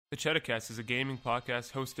The Cheddahcast is a gaming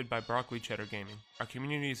podcast hosted by Broccoli Cheddar Gaming. Our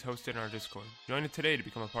community is hosted in our Discord. Join it today to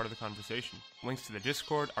become a part of the conversation. Links to the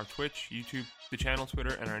Discord, our Twitch, YouTube, the channel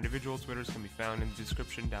Twitter, and our individual Twitters can be found in the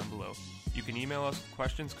description down below. You can email us with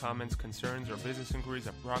questions, comments, concerns, or business inquiries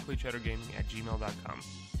at broccolicheddargaming@gmail.com.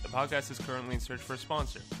 The podcast is currently in search for a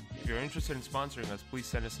sponsor. If you're interested in sponsoring us, please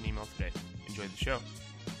send us an email today. Enjoy the show.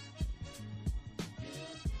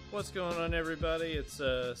 What's going on, everybody? It's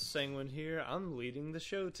Sanguine here. I'm leading the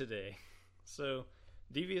show today. So,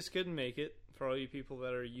 Devious couldn't make it. For all you people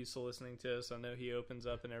that are used to listening to us, I know he opens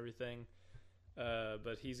up and everything,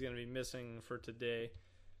 but he's going to be missing for today.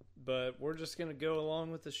 But we're just going to go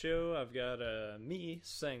along with the show. I've got me,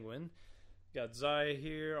 Sanguine, got Zaya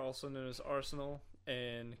here, also known as Arsenal,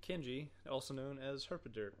 and Kenji, also known as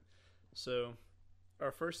Herpidirt. So,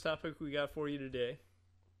 our first topic we got for you today,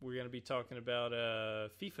 we're going to be talking about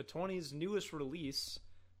FIFA 20's newest release,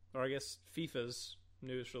 or I guess FIFA's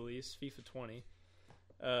newest release, FIFA 20.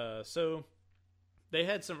 So, they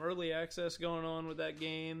had some early access going on with that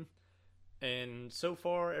game, and so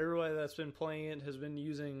far, everybody that's been playing it has been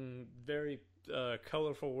using very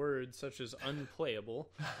colorful words such as unplayable.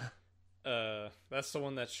 That's the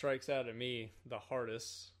one that strikes out at me the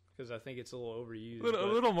hardest, because I think it's a little overused. A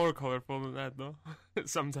little more colorful than that, though.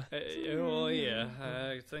 Sometimes. Well,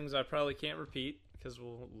 yeah. Things I probably can't repeat, because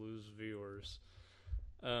we'll lose viewers.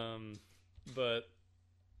 But,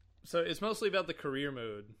 so it's mostly about the career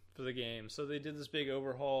mode for the game. So they did this big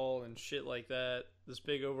overhaul and shit like that. This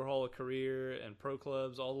big overhaul of career and pro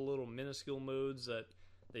clubs, all the little minuscule modes that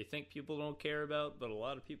they think people don't care about, but a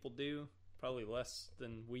lot of people do. Probably less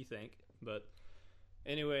than we think. But,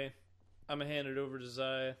 anyway, I'm going to hand it over to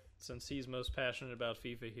Zaya, since he's most passionate about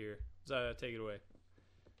FIFA here. Zaya, take it away.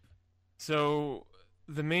 So,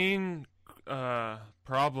 the main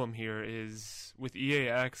problem here is with EA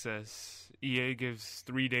Access, EA gives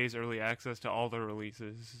 3 days early access to all their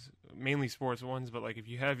releases, mainly sports ones, but like if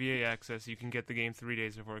you have EA Access, you can get the game 3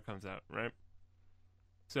 days before it comes out, right?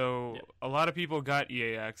 So, Yep. A lot of people got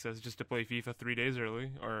EA Access just to play FIFA 3 days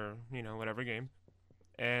early, or, whatever game.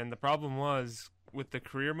 And the problem was, with the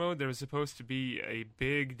career mode, there was supposed to be a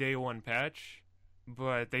big day one patch,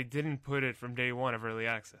 but they didn't put it from day one of early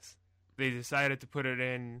access. They decided to put it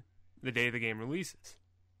in the day the game releases.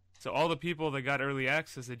 So all the people that got early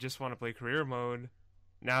access that just want to play career mode,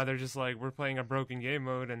 now they're just like, we're playing a broken game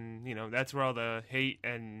mode, and, that's where all the hate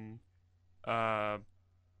and all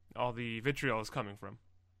the vitriol is coming from.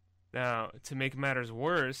 Now, to make matters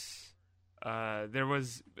worse, there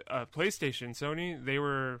was PlayStation, Sony, they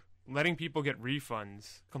were letting people get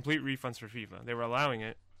refunds, complete refunds for FIFA. They were allowing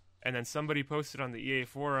it. And then somebody posted on the EA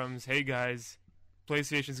forums, hey guys,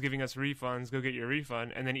 PlayStation's giving us refunds, go get your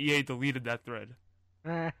refund. And then EA deleted that thread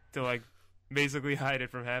to basically hide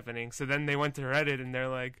it from happening. So then they went to Reddit and they're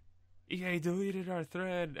like, EA deleted our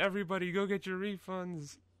thread, everybody go get your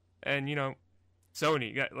refunds. And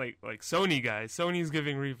Sony got like Sony guys, Sony's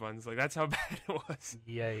giving refunds. Like, that's how bad it was.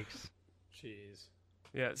 Yikes. Jeez.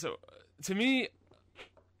 Yeah, so to me,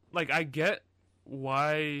 I get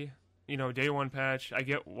why, day one patch, I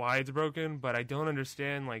get why it's broken, but I don't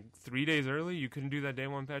understand, 3 days early? You couldn't do that day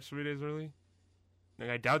one patch 3 days early?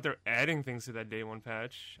 I doubt they're adding things to that day one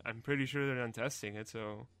patch. I'm pretty sure they're done testing it,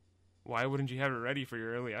 so why wouldn't you have it ready for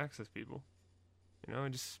your early access people?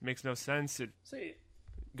 It just makes no sense. See,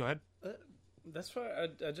 Go ahead. that's why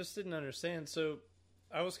I just didn't understand. So,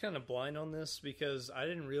 I was kind of blind on this because I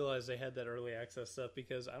didn't realize they had that early access stuff,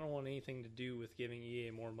 because I don't want anything to do with giving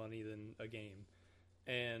EA more money than a game.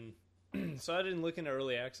 And so I didn't look into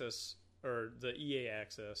early access, or the EA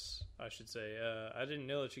access, I should say. I didn't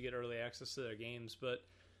know that you get early access to their games, but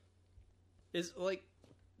it's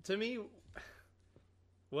to me,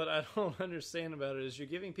 what I don't understand about it is you're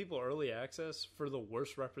giving people early access for the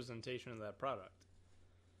worst representation of that product.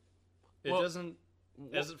 It doesn't...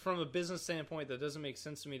 from a business standpoint, that doesn't make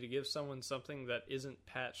sense to me to give someone something that isn't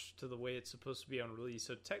patched to the way it's supposed to be on release.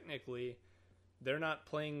 So technically, they're not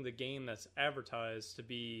playing the game that's advertised to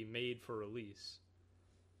be made for release.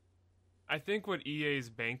 I think what EA is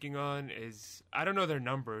banking on is, I don't know their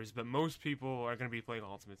numbers, but most people are going to be playing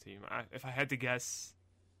Ultimate Team. If I had to guess,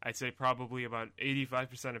 I'd say probably about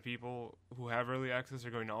 85% of people who have early access are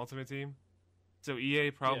going to Ultimate Team. So EA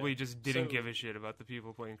probably just didn't give a shit about the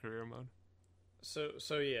people playing career mode. So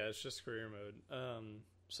yeah, it's just career mode.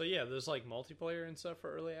 So yeah, there's multiplayer and stuff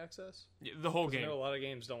for early access. Yeah, the whole game. I know a lot of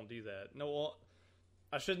games don't do that. No, well,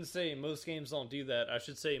 I shouldn't say most games don't do that. I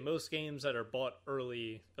should say most games that are bought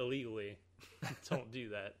early illegally don't do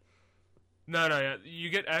that. No, yeah, you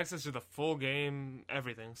get access to the full game,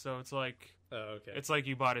 everything. So it's like, oh, okay. It's like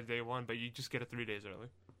you bought it day one, but you just get it 3 days early.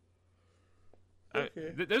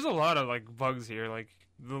 Okay. There's a lot of like bugs here. Like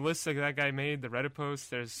the list that guy made, the Reddit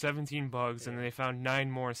post. There's 17 bugs, and they found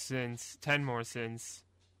 9 more since, 10 more since.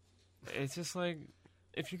 It's just like,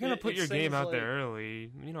 if you're gonna put your game out there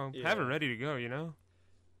early, have it ready to go.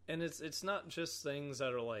 And it's not just things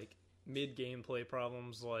that are like mid gameplay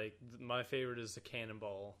problems. Like my favorite is the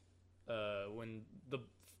cannonball. When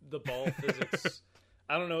the ball physics,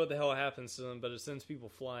 I don't know what the hell happens to them, but it sends people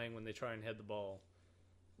flying when they try and head the ball.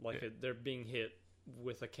 Like they're being hit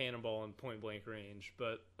with a cannonball in point blank range.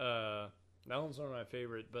 But that one's one of my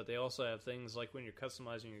favorite. But they also have things like when you're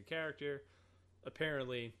customizing your character,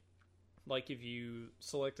 apparently, like if you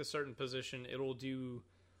select a certain position, it'll do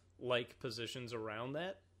like positions around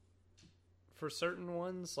that for certain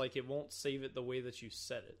ones. Like it won't save it the way that you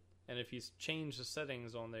set it. And if you change the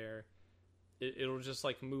settings on there, it'll just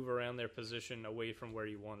like move around their position away from where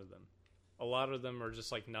you wanted them. A lot of them are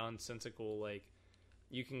just like nonsensical. Like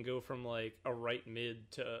you can go from like a right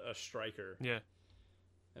mid to a striker. Yeah.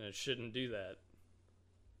 And it shouldn't do that.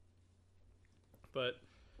 But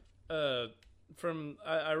I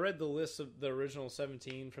read the list of the original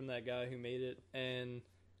 17 from that guy who made it, and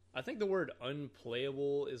I think the word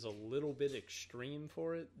unplayable is a little bit extreme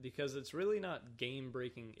for it, because it's really not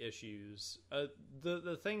game-breaking issues.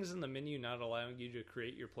 The things in the menu not allowing you to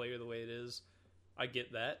create your player the way it is, I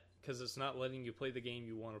get that, because it's not letting you play the game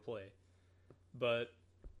you want to play. But,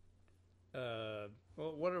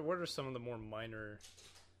 what are some of the more minor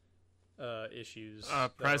issues?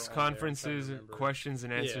 Press conferences, questions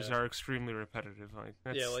and answers are extremely repetitive. Like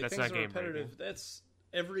that's not game repetitive. That's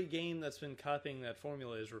every game that's been copying that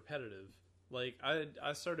formula is repetitive. Like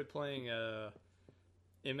I started playing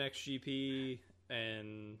MXGP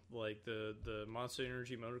and like the Monster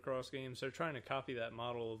Energy motocross games. They're trying to copy that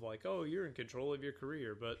model of like, oh, you're in control of your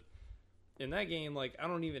career, but in that game, like I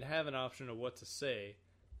don't even have an option of what to say.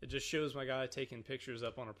 It just shows my guy taking pictures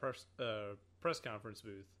up on a press conference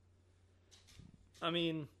booth. I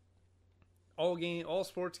mean, all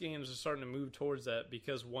sports games are starting to move towards that,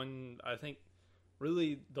 because I think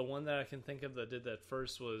really the one that I can think of that did that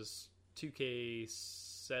first was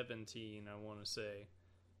 2K17, I want to say,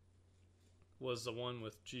 was the one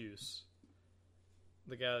with Juice,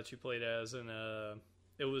 the guy that you played as, and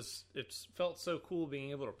it felt so cool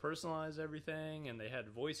being able to personalize everything, and they had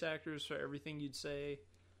voice actors for everything you'd say,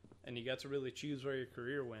 and you got to really choose where your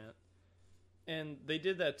career went. And they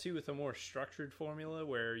did that too with a more structured formula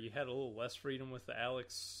where you had a little less freedom with the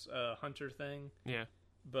Alex Hunter thing. Yeah.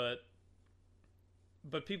 But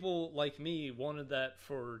people like me wanted that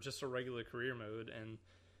for just a regular career mode, and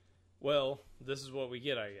well, this is what we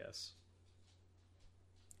get, I guess.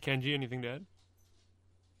 Kenji, anything to add?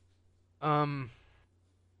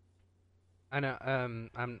 I know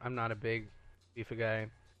I'm not a big FIFA guy,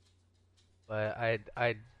 but I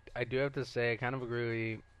do have to say I kind of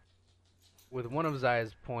agree with one of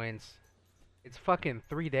Zaya's points. It's fucking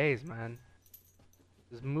 3 days, man.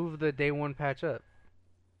 Just move the day one patch up.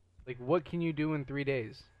 Like, what can you do in 3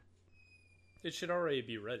 days? It should already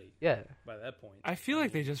be ready. Yeah. By that point. I feel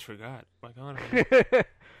like they just forgot. Like, honestly.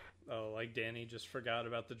 Oh, like Danny just forgot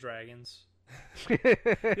about the dragons.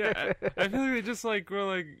 Yeah, I feel like they just like were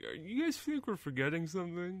like, you guys think we're forgetting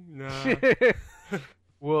something? Nah.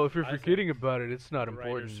 Well, if you're forgetting about it, it's not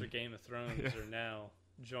important. Writers for Game of Thrones are now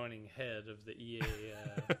joining head of the EA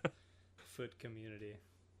foot community.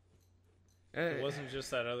 It wasn't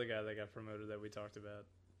just that other guy that got promoted that we talked about.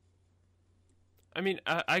 I mean,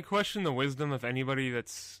 I question the wisdom of anybody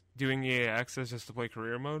that's doing EA Access just to play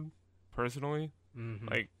career mode, personally. Mm-hmm.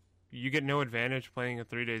 Like, you get no advantage playing it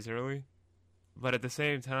 3 days early. But at the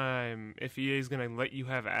same time, if EA is going to let you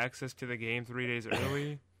have access to the game 3 days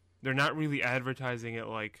early, they're not really advertising it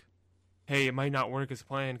like, hey, it might not work as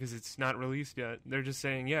planned because it's not released yet. They're just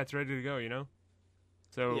saying, yeah, it's ready to go,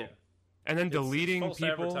 So, yeah. And then deleting it's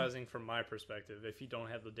false people. Advertising from my perspective. If you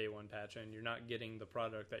don't have the day one patch in, you're not getting the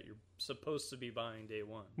product that you're supposed to be buying day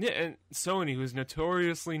one. Yeah, and Sony, who's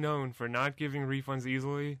notoriously known for not giving refunds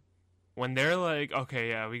easily, when they're like, okay,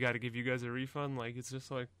 yeah, we got to give you guys a refund, like, it's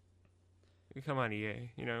just like, come on,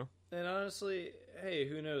 EA, And honestly, hey,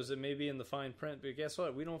 who knows? It may be in the fine print, but guess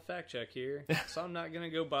what? We don't fact check here, so I'm not going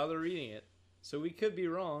to go bother reading it. So we could be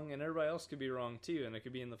wrong, and everybody else could be wrong too, and it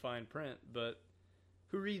could be in the fine print, but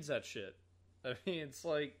who reads that shit? I mean, it's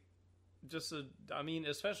like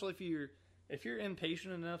especially if you're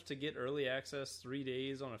impatient enough to get early access 3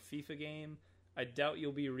 days on a FIFA game, I doubt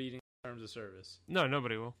you'll be reading terms of service. No,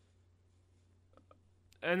 nobody will.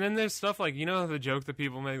 And then there's stuff like, the joke that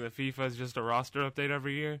people make that FIFA is just a roster update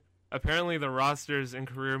every year? Apparently the rosters in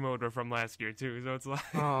career mode are from last year too, so it's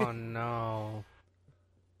like... Oh, no.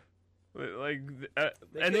 Like,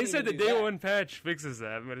 They and they can't said the even do day that. one patch fixes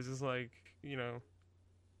that, but it's just like,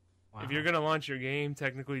 Wow. if you're gonna launch your game,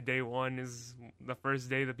 technically day one is the first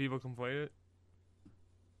day that people can play it.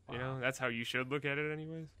 Wow. That's how you should look at it,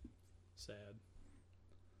 anyways. Sad.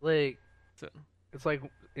 Like, So, it's like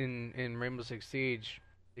in Rainbow Six Siege,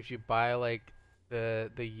 if you buy like the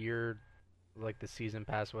year, like the season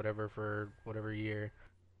pass, whatever for whatever year,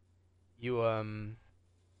 you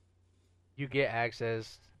get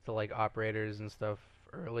access to like operators and stuff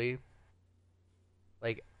early.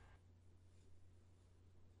 Like,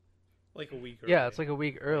 Like a week early. yeah, it's like a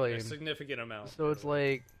week early. Like a significant amount. So it's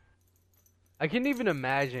early. like, I can't even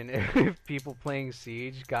imagine if people playing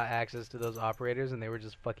Siege got access to those operators and they were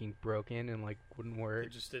just fucking broken and like wouldn't work.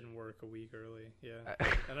 It just didn't work a week early. Yeah.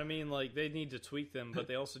 And I mean, like, they need to tweak them, but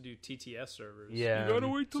they also do TTS servers. Yeah. you gotta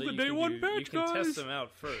wait till So the you day can one You patch, can guys. test them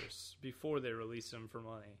out first before they release them for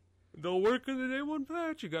money. They'll work in the day one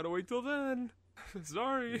patch. You gotta wait till then.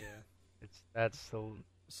 Sorry. Yeah. That's so.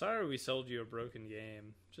 Sorry we sold you a broken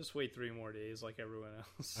game. Just wait 3 more days like everyone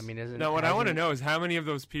else. I mean, isn't No, what I want to hasn't- know is how many of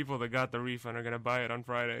those people that got the refund are gonna buy it on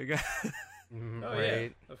Friday again. Mhm, oh,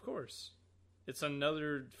 right? yeah, of course. It's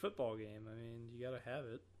another football game. I mean, you gotta have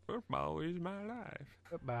it. Football is my life.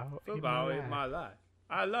 Football is my life.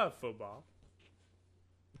 I love football.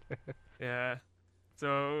 Yeah.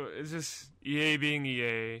 So it's just EA being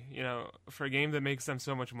EA. For a game that makes them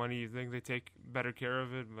so much money, you think they take better care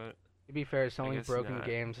of it, but To be fair, selling guess broken not.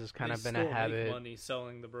 games has kind They of been still a habit. Make money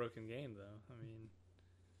selling the broken game, though. I mean,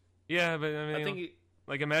 yeah, but I mean, I think it,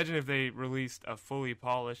 like imagine if they released a fully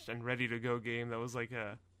polished and ready to go game that was like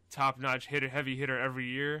a top-notch heavy hitter every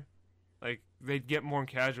year. Like they'd get more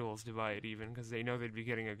casuals to buy it even because they know they'd be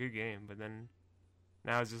getting a good game. But then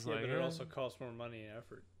now it's just yeah, like, but it also costs more money and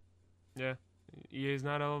effort. yeah, EA's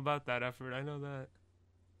not all about that effort. I know that.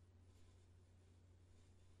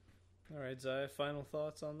 All right, Zai, final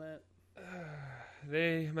thoughts on that?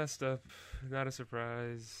 They messed up. Not a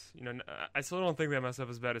surprise. I still don't think they messed up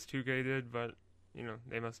as bad as 2K did, but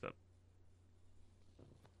they messed up.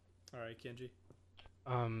 All right, Kenji.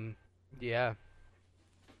 Yeah,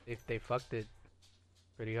 they fucked it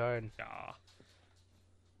pretty hard. Yeah.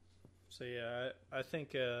 So yeah, I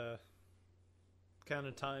think kind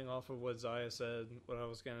of tying off of what Zaya said, what I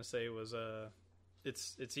was gonna say was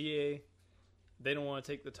it's EA. They don't want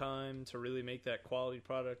to take the time to really make that quality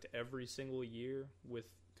product every single year with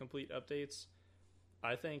complete updates.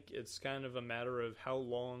 I think it's kind of a matter of how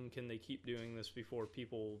long can they keep doing this before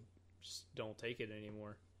people just don't take it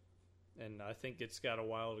anymore. And I think it's got a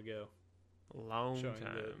while to go. Long Showing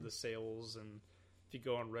time. the sales, and if you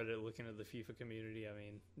go on Reddit looking at the FIFA community, I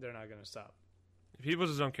mean, they're not going to stop. People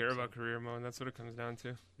just don't care about career mode. That's what it comes down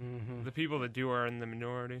to. Mm-hmm. The people that do are in the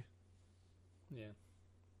minority. Yeah,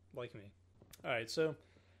 like me. All right, so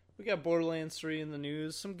we got Borderlands 3 in the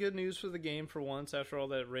news. Some good news for the game for once after all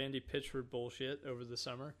that Randy Pitchford bullshit over the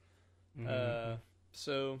summer. Mm-hmm.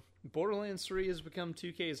 So Borderlands 3 has become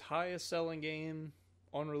 2K's highest selling game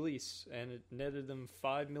on release, and it netted them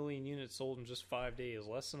 5 million units sold in just 5 days,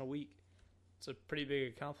 less than a week. It's a pretty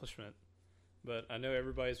big accomplishment. But I know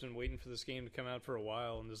everybody's been waiting for this game to come out for a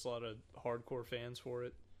while, and there's a lot of hardcore fans for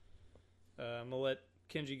it. I'm going to let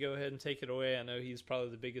Kenji go ahead and take it away. I know he's probably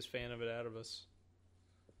the biggest fan of it out of us.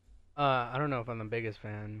 I don't know if I'm the biggest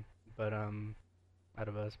fan, but out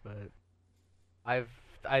of us, but I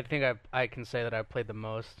think I can say that I've played the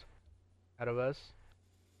most out of us,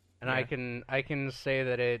 and Yeah. I can say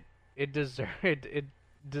that it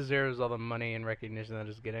deserves all the money and recognition that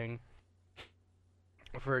it's getting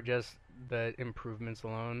for just the improvements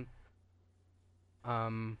alone.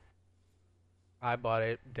 I bought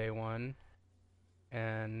it day one,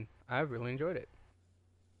 and I really enjoyed it.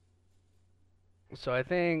 So I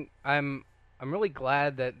think I'm really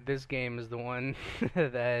glad that this game is the one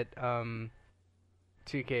that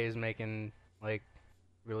 2K is making like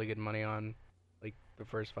really good money on, like the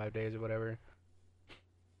first 5 days or whatever.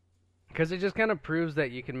 Because it just kind of proves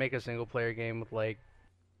that you can make a single player game with like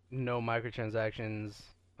no microtransactions.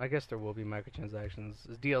 I guess there will be microtransactions.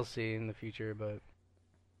 There's DLC in the future, but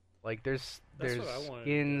like That's there's what I wanted,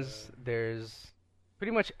 skins, there's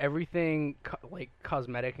pretty much everything like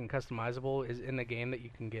cosmetic and customizable is in the game that you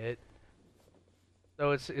can get.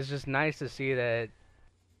 So it's just nice to see that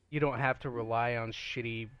you don't have to rely on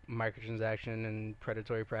shitty microtransaction and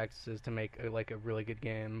predatory practices to make a really good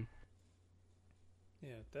game.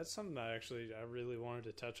 Yeah, that's something I really wanted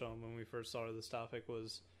to touch on when we first started this topic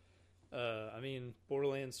was,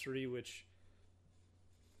 Borderlands 3, which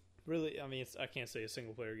really, I can't say a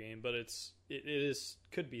single player game, but it is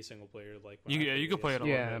could be single player. Like You could play it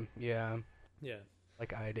alone. Yeah, yeah,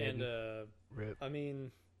 like I did. and Rip. I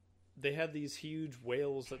mean, they have these huge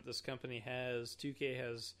whales that this company has. 2K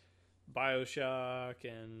has BioShock,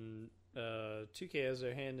 and 2K has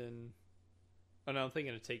their hand in. Oh no, I'm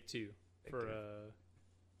thinking of Take-Two for.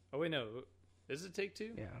 Oh wait, no, is it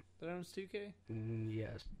Take-Two? Yeah. That owns 2K.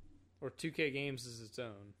 Yes. Or 2K Games is its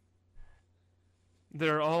own.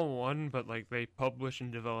 They're all one, but like they publish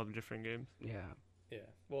and develop different games. Yeah. Yeah.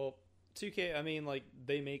 Well, 2K. I mean, like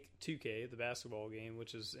they make 2K, the basketball game,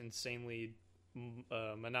 which is insanely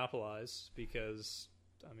monopolized because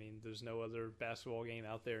I mean, there's no other basketball game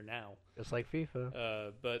out there now. Just like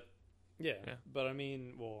FIFA. But yeah. But I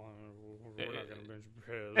mean, well, we're not going to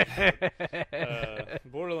mention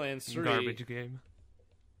Borderlands 3. Garbage game.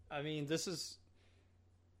 I mean, this is.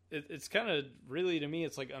 It's kind of really, to me,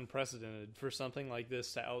 it's like unprecedented for something like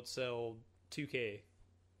this to outsell 2K.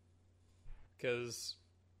 Because,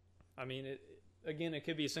 I mean, it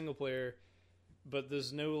could be single player, but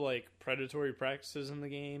there's no like predatory practices in the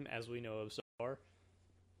game as we know of so far.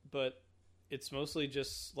 But it's mostly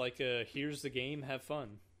just like here's the game, have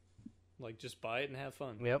fun. Like just buy it and have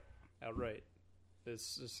fun. Yep. Outright.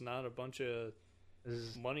 It's not a bunch of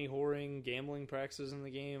money whoring, gambling practices in the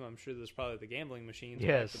game. I'm sure there's probably the gambling machines,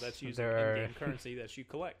 yes, but that's using in-game currency that you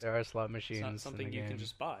collect. There are slot machines. It's not something you can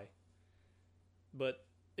just buy. But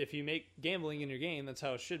if you make gambling in your game, that's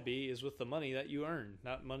how it should be, is with the money that you earn,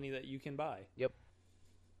 not money that you can buy. Yep.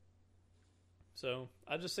 So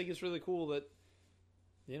I just think it's really cool that,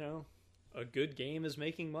 you know, a good game is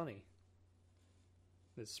making money.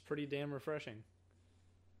 It's pretty damn refreshing.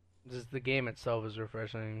 Just the game itself is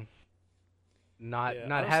refreshing. Not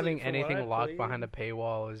Honestly, having anything locked behind a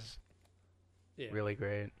paywall is really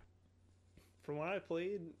great. From what I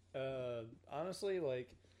played, honestly, like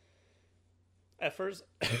at first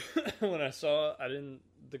when I saw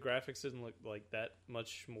the graphics didn't look like that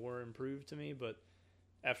much more improved to me, but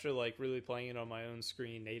after like really playing it on my own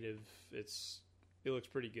screen native, it looks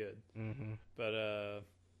pretty good. Mm-hmm. But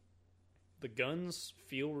the guns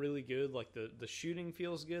feel really good. Like the shooting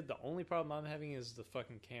feels good. The only problem I'm having is the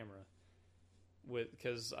fucking camera.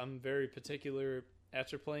 Because I'm very particular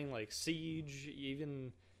after playing like Siege,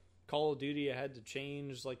 even Call of Duty. I had to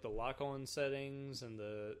change like the lock-on settings and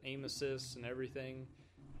the aim assist and everything.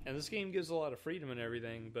 And this game gives a lot of freedom and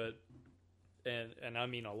everything, but and I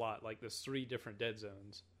mean a lot. Like there's 3 different dead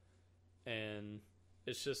zones, and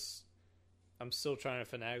it's just I'm still trying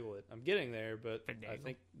to finagle it. I'm getting there, but I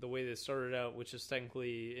think the way they started out, which is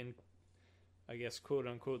technically in, I guess, quote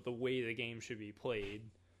unquote, the way the game should be played.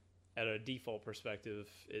 At a default perspective,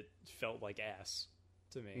 it felt like ass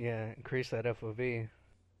to me. Yeah, increase that FOV.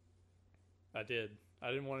 I did. I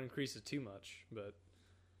didn't want to increase it too much, but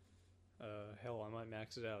hell, I might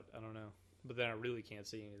max it out. I don't know. But then I really can't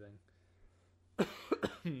see anything.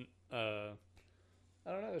 I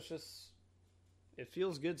don't know. It's just, it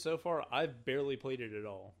feels good so far. I've barely played it at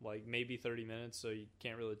all. Like maybe 30 minutes, so you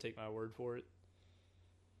can't really take my word for it.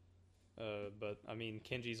 But I mean,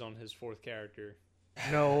 Kenji's on his 4th character.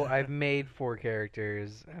 No, I've made 4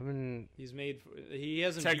 characters. He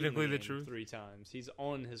hasn't technically beaten the game truth 3 times. He's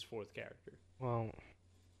on his 4th character. Well,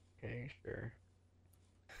 okay, sure.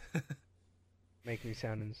 Make me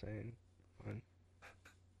sound insane. Fine.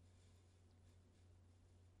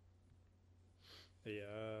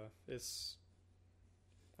 Yeah, it's.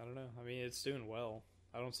 I don't know. I mean, it's doing well.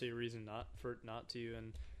 I don't see a reason for it not to.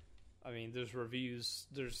 And I mean, there's reviews.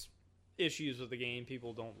 There's issues with the game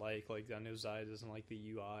people don't like. Like I know Zai doesn't like the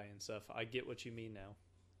UI and stuff. I get what you mean now.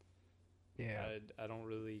 Yeah, I don't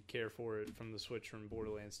really care for it from the switch from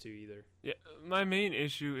Borderlands 2 either. Yeah, my main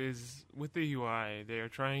issue is with the UI. They are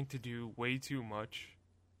trying to do way too much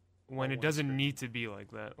when it doesn't need to be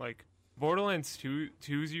like that. Like Borderlands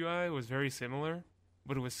 2's UI was very similar,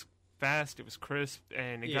 but it was fast, it was crisp,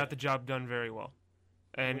 and it got the job done very well.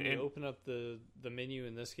 And when you open up the menu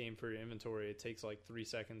in this game for your inventory, it takes like 3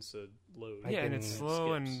 seconds to load. Yeah, and it's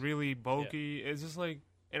slow and really bulky. Yeah. It's just like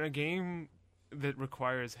in a game that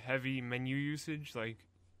requires heavy menu usage, like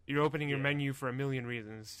you're opening your menu for a million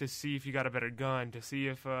reasons, to see if you got a better gun, to see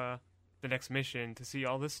if the next mission, to see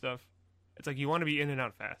all this stuff. It's like you want to be in and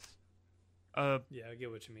out fast. Yeah, I get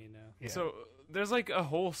what you mean now. Yeah. So there's like a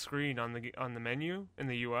whole screen on the menu in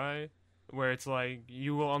the UI where it's like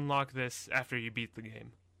you will unlock this after you beat the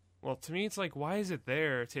game. Well, to me, it's like, why is it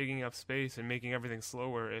there, taking up space and making everything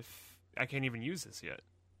slower if I can't even use this yet?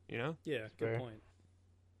 You know? Yeah, good point.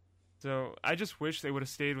 So I just wish they would have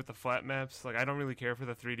stayed with the flat maps. Like I don't really care for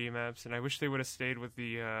the 3D maps, and I wish they would have stayed with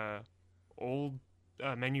the old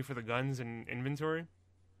menu for the guns and inventory.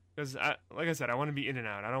 Because, like I said, I want to be in and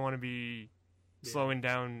out. I don't want to be slowing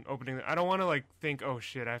down, opening. I don't want to like think, oh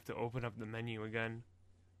shit, I have to open up the menu again.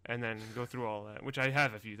 and then go through all that, which I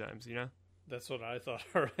have a few times, you know? That's what I thought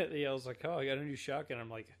already. I was like, oh, I got a new shotgun. I'm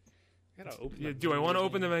like, I gotta open. Yeah, do I want to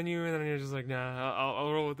open the menu? And then you're just like, nah,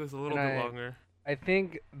 I'll roll with this a little bit longer. I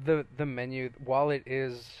think the menu, while it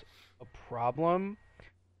is a problem,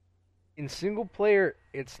 in single player,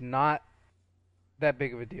 it's not that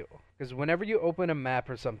big of a deal. Because whenever you open a map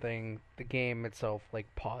or something, the game itself like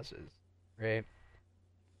pauses, right?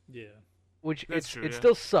 Yeah. Which That's true, it yeah.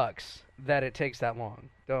 still sucks that it takes that long.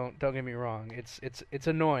 Don't get me wrong. It's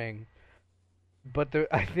annoying. But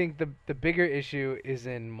I think the bigger issue is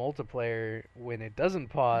in multiplayer when it doesn't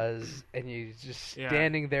pause and you're just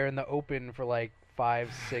standing there in the open for like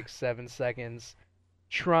 5, 6, 7 seconds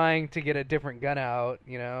trying to get a different gun out,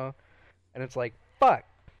 you know? And it's like, fuck,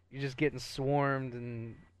 you're just getting swarmed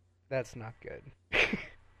and that's not good.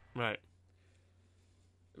 Right.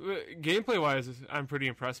 Gameplay-wise, I'm pretty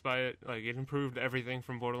impressed by it. Like, it improved everything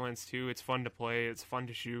from Borderlands 2. It's fun to play, it's fun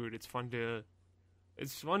to shoot, it's fun to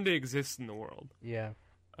exist in the world. Yeah.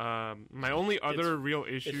 My only other real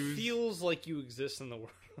issues... It feels like you exist in the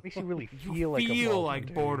world. Makes you really feel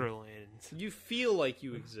like Borderlands. You feel like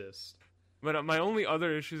you exist. But my only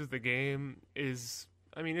other issues with the game is...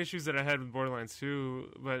 I mean, issues that I had with Borderlands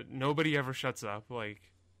 2, but nobody ever shuts up. Like,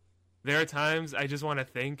 there are times I just want to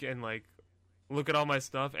think and, like, look at all my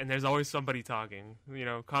stuff, and there's always somebody talking, you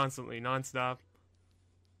know, constantly, nonstop.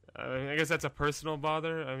 I guess that's a personal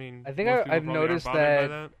bother. I mean, I think I've noticed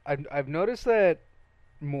that. I've noticed that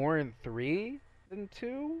more in 3 than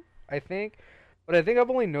 2. I think, but I think I've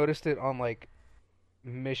only noticed it on like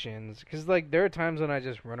missions, because like there are times when I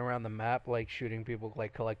just run around the map like shooting people,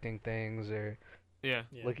 like collecting things or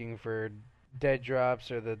looking for dead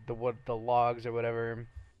drops or the logs or whatever,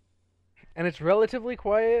 and it's relatively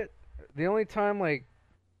quiet. The only time like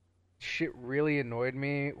shit really annoyed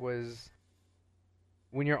me was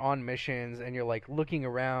when you're on missions and you're like looking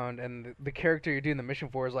around and the character you're doing the mission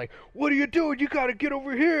for is like, "What are you doing? You gotta get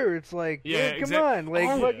over here!" It's like, come on,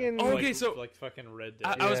 like fucking. Oh, okay, like, so like fucking Red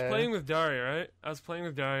Dead. I was playing with Daria, right? I was playing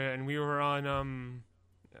with Daria, and we were on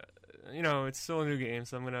you know, it's still a new game,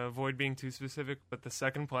 so I'm gonna avoid being too specific. But the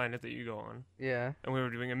second planet that you go on, yeah, and we were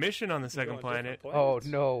doing a mission on the second planet. Oh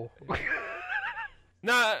no.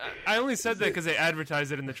 Nah, I only said that because they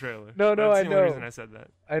advertised it in the trailer. No, That's I the know. only reason I said that.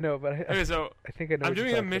 I know, but Okay, so I think I know. I'm what doing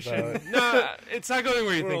you're a talking mission. about. No, it's not going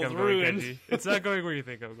where you think World's I'm going, ruined. Kenji. It's not going where you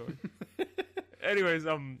think I'm going. Anyways,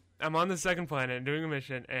 I'm on the second planet doing a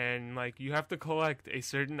mission, and like you have to collect a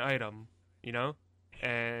certain item, you know,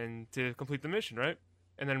 and to complete the mission, right?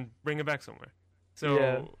 And then bring it back somewhere.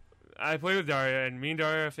 So I play with Daria, and me and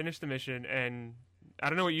Daria finish the mission, and I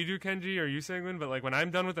don't know what you do, Kenji, or you, Sanguine, but like when I'm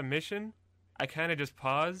done with a mission, I kind of just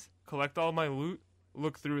pause, collect all my loot,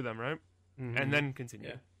 look through them, right, and then continue.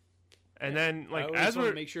 Yeah. And then, like, as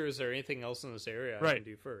we're make sure, is there anything else in this area I can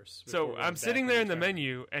do first? So I'm sitting there in the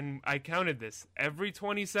menu, and I counted this. Every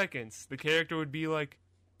 20 seconds, the character would be like,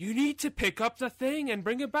 "You need to pick up the thing and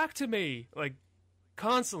bring it back to me." Like,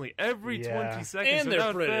 constantly, every 20 seconds. And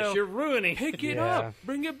they're British. Fail, you're ruining. Pick it up.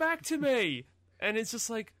 Bring it back to me. And it's just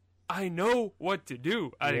like, I know what to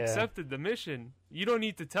do. I accepted the mission. You don't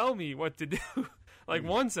need to tell me what to do. Like,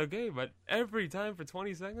 once, okay, but every time for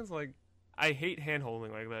 20 seconds, like, I hate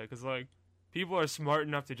hand-holding like that, because, like, people are smart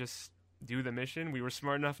enough to just do the mission. We were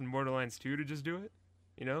smart enough in Borderlands 2 to just do it,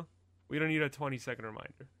 you know? We don't need a 20-second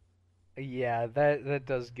reminder. Yeah, that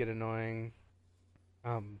does get annoying.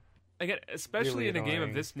 Again, especially really in a game of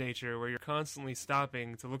annoying. this nature, where you're constantly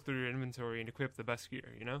stopping to look through your inventory and equip the best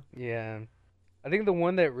gear, you know? Yeah. I think the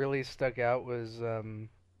one that really stuck out was,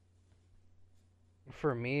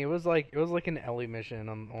 for me, it was like an Ellie mission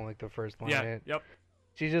on like the first planet. Yeah, yep.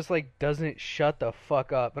 She just like doesn't shut the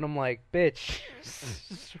fuck up, and I'm like, bitch,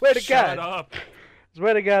 swear to Shut God, up.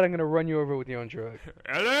 swear to God, I'm gonna run you over with your own truck.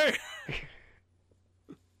 Ellie!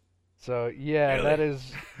 So yeah, Ellie.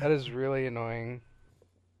 that is really annoying.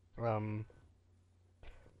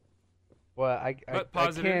 Well, I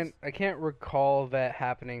can't recall that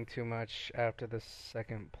happening too much after the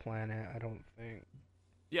second planet. I don't think.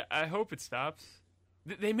 Yeah, I hope it stops.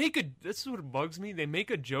 They make this is what bugs me. They make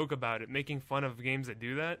a joke about it, making fun of games that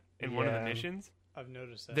do that in one of the missions. I've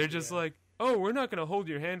noticed that. They're just like, "Oh, we're not gonna hold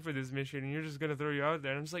your hand for this mission, and you're just gonna throw you out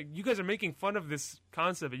there." And I'm just like, you guys are making fun of this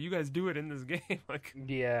concept, but you guys do it in this game. Like,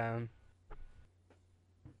 yeah.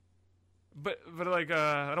 But like,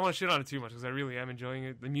 I don't want to shit on it too much because I really am enjoying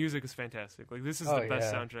it. The music is fantastic. Like, this is the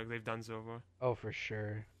best soundtrack they've done so far. Oh, for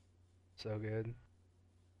sure. So good.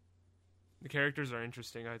 The characters are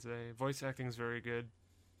interesting, I'd say. Voice acting is very good.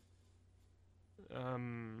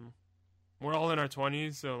 We're all in our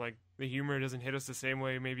 20s, so, like, the humor doesn't hit us the same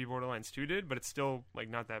way maybe Borderlands 2 did, but it's still, like,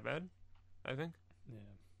 not that bad, I think. Yeah.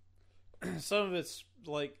 some of it's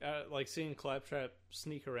like seeing Claptrap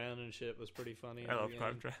sneak around and shit was pretty funny. I love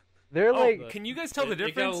Claptrap. They're like, Can you guys tell the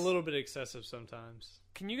difference? It got a little bit excessive sometimes.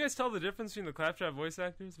 Can you guys tell the difference between the Claptrap voice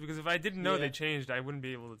actors? Because if I didn't know they changed, I wouldn't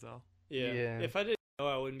be able to tell. Yeah. If I didn't know,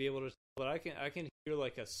 I wouldn't be able to tell. But I can hear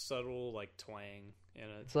like a subtle like twang in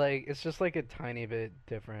it. it's just like a tiny bit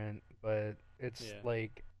different, but it's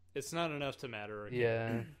like it's not enough to matter. Again.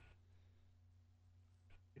 Yeah.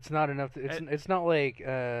 It's not enough. It's not like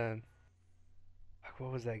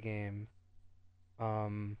what was that game?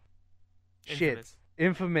 Infamous.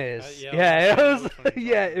 Infamous. Yeah, it was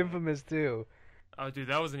Infamous too. Oh, dude,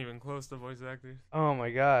 that wasn't even close to voice actors. Oh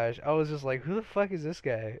my gosh, I was just like, who the fuck is this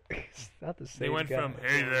guy? It's not the same. They went guy. from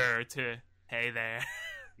 "Hey there" to "Hey there."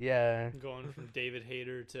 Yeah. Going from David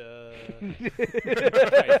Hayter to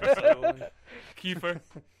Kiefer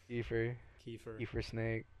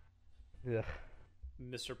Snake. Ugh.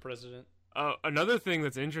 Mr. President. Another thing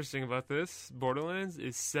that's interesting about this Borderlands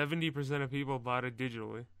is 70% of people bought it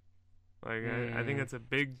digitally. Like, I think that's a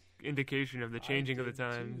big indication of the changing of the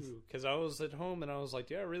times. Because I was at home and I was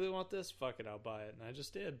like, "Yeah, I really want this. Fuck it, I'll buy it," and I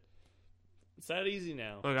just did. It's that easy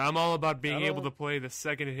now. Look, I'm all about being able to play the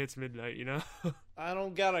second it hits midnight. You know. I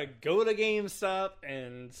don't gotta go to GameStop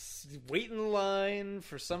and wait in line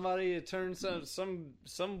for somebody to turn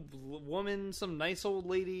some woman, some nice old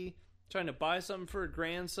lady trying to buy something for her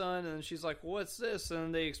grandson, and she's like, "What's this?"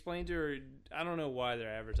 And they explain to her, I don't know why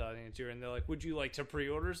they're advertising it to her, and they're like, "Would you like to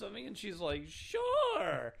pre-order something?" And she's like,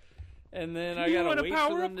 "Sure." And then I gotta wait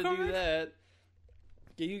for them to do that.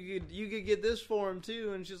 You could get this for him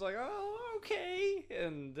too, and she's like, "Oh, okay."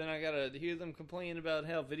 And then I gotta hear them complain about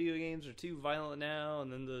how video games are too violent now,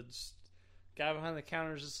 and then the guy behind the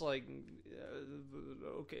counter is just like,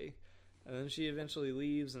 "Okay." And then she eventually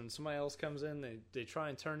leaves, and somebody else comes in. They try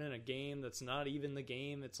and turn in a game that's not even the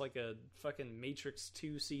game. It's like a fucking Matrix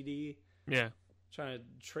 2 CD. Yeah. Trying to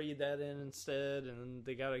trade that in instead, and then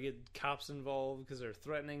they gotta get cops involved because they're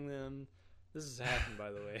threatening them. This has happened,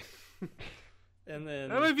 by the way. And then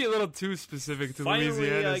that might be a little too specific to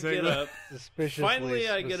Louisiana. Finally,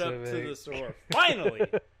 I get up to the store. Finally!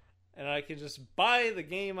 And I can just buy the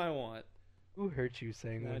game I want. Who hurt you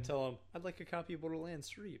saying that? And I tell him, "I'd like a copy of Borderlands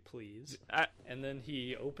 3, please." And then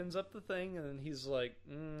he opens up the thing, and then he's like,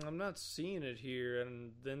 "I'm not seeing it here."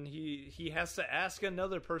 And then he has to ask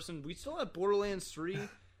another person, "We still have Borderlands 3?"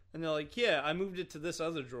 And they're like, "Yeah, I moved it to this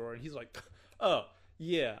other drawer." And he's like, "Oh,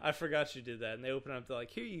 yeah, I forgot you did that." And they open it up, they're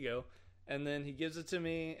like, "Here you go." And then he gives it to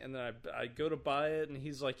me, and then I go to buy it, and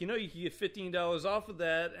he's like, "You know, you can get $15 off of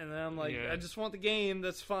that." And then I'm like, "I just want the game,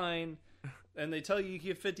 that's fine." And they tell you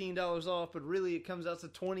get $15 off, but really it comes out to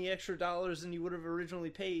 $20 extra than you would have originally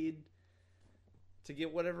paid to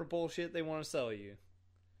get whatever bullshit they want to sell you.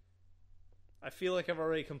 I feel like I've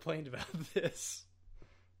already complained about this.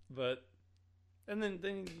 And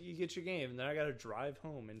then you get your game, and then I gotta drive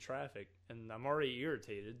home in traffic, and I'm already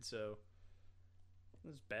irritated, so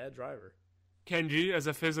this is bad driver. Kenji, as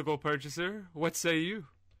a physical purchaser, what say you?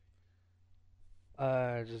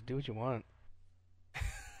 Just do what you want.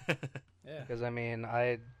 Yeah. Because, I mean,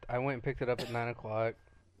 I went and picked it up at 9 o'clock,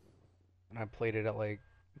 and I played it at, like,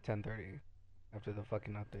 10:30 after the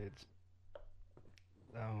fucking updates.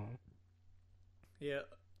 So... Yeah,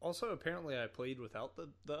 also, apparently I played without the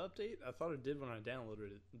update. I thought it did when I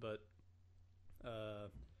downloaded it, but,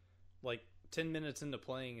 like, 10 minutes into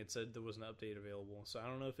playing, it said there was an update available. So I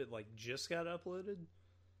don't know if it, like, just got uploaded.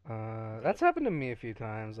 That's happened to me a few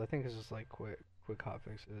times. I think it's just, like, quick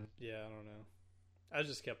hotfixes. Yeah, I don't know. I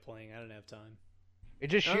just kept playing. I didn't have time.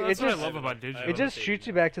 That's what I love about digital. It just shoots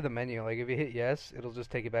you back to the menu. Like, if you hit yes, it'll just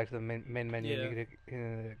take you back to the main menu and you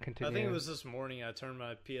can continue. I think it was this morning I turned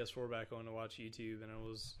my PS4 back on to watch YouTube, and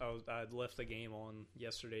I'd left the game on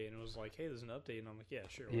yesterday, and it was like, "Hey, there's an update," and I'm like, "Yeah,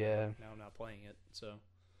 sure." Yeah. Now I'm not playing it, so.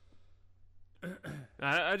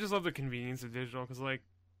 I just love the convenience of digital, because, like,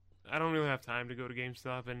 I don't really have time to go to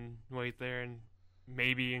GameStop and wait there and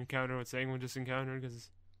maybe encounter what Sanguine just encountered, because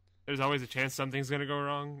there's always a chance something's going to go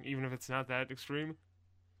wrong, even if it's not that extreme.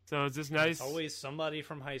 So it's just nice. There's always somebody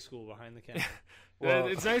from high school behind the counter. Well,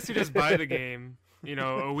 it's nice to just buy the game,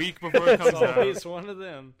 a week before it comes out. It's always one of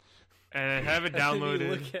them. And have it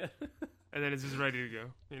downloaded. And then it's just ready to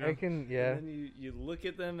go. I can, yeah. And then you look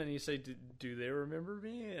at them and you say, do they remember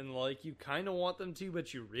me? And, like, you kind of want them to,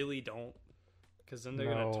 but you really don't. Because then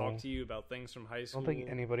they're going to talk to you about things from high school. I don't think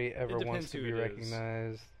anybody ever wants to be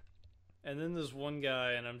recognized. And then there's one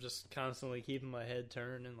guy, and I'm just constantly keeping my head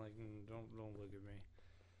turned and, like, don't look at me.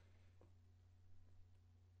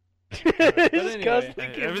 Anyway,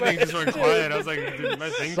 everything just went quiet. I was like, did my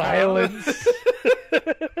thing silence.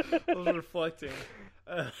 I was reflecting.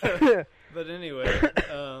 But anyway,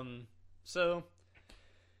 So,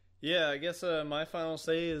 yeah, I guess my final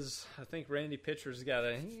say is I think Randy Pitcher's got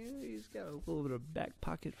he's got a little bit of back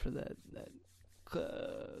pocket for that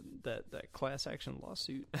class action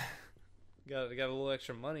lawsuit. got a little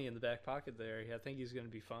extra money in the back pocket there. I think he's going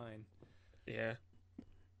to be fine. Yeah.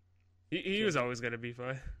 He was always going to be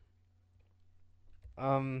fine.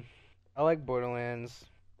 I like Borderlands.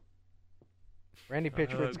 Randy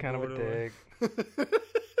Pitchford's kind of a dick.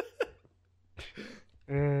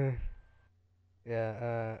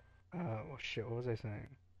 Oh shit, what was I saying?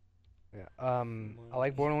 Yeah. I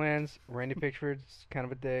like Borderlands. Randy Pitchford's kind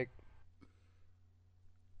of a dick.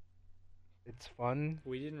 It's fun.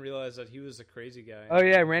 We didn't realize that he was a crazy guy. Oh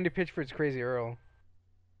yeah, Randy Pitchford's Crazy Earl.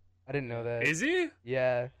 I didn't know that. Is he?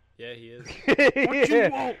 Yeah. Yeah, he is. What you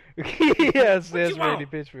want? Yes, that's Randy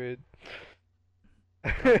Pitchford.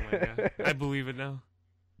 Oh my god. I believe it now.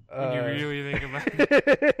 When you really think about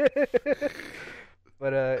it.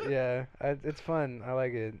 But yeah, it's fun. I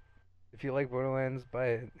like it. If you like Borderlands, buy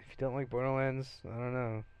it. If you don't like Borderlands, I don't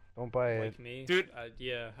know. Don't buy it. Like me, dude.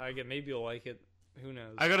 Maybe you'll like it. Who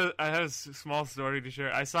knows? I had a small story to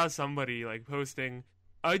share. I saw somebody like posting,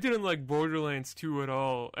 I didn't like Borderlands 2 at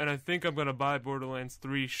all, and I think I'm gonna buy Borderlands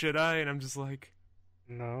 3. Should I? And I'm just like,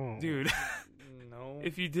 no, dude. No.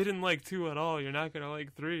 If you didn't like 2 at all, you're not gonna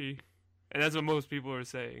like 3, and that's what most people are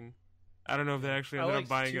saying. I don't know if they actually ended up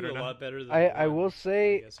buying it or a not. lot better than I will one,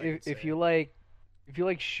 say, I if you like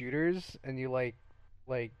shooters and you like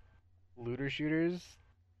looter shooters,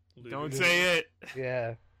 Don't say it.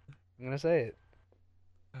 Yeah, I'm gonna say it.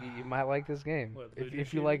 You might like this game. What,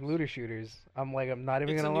 if you like looter shooters. I'm not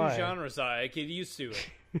even gonna lie. It's a new genre, so I get used to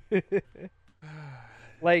it.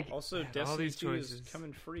 Like, also, all Destiny these 2 is choices.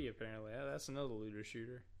 coming free, apparently. Yeah, that's another looter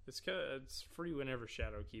shooter. It's free whenever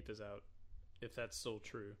Shadowkeep is out, if that's still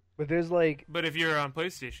true. but there's But if you're on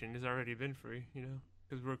PlayStation, it's already been free,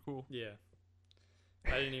 because we're cool. Yeah.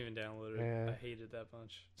 I didn't even download it. Yeah. I hate it that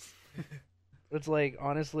much. it's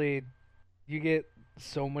honestly, you get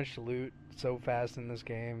so much loot so fast in this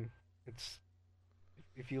game. It's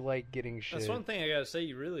if you like getting shit. That's one thing I gotta say,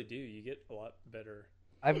 you really do. You get a lot better.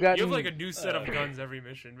 I've gotten You have like a new set of guns every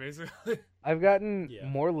mission, basically. I've gotten Yeah.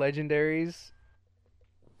 more legendaries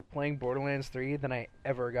playing Borderlands 3 than I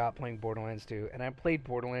ever got playing Borderlands 2, and I played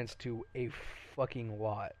Borderlands 2 a fucking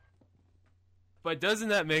lot. But doesn't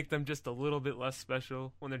that make them just a little bit less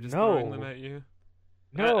special when they're just No. throwing them at you?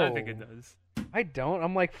 No, I think it does. I don't.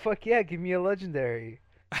 I'm like, fuck yeah, give me a legendary.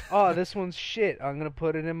 Oh, this one's shit. I'm gonna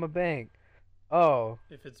put it in my bank. Oh,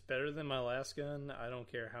 If it's better than my last gun, I don't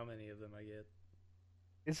care how many of them I get.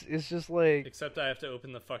 it's just like Except I have to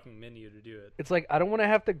open the fucking menu to do it. it's like I don't want to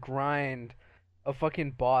have to grind a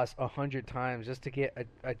fucking boss 100 times just to get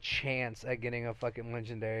a chance at getting a fucking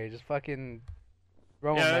legendary. Just fucking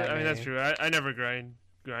throw 'em Yeah, at I mean, me. that's true. I never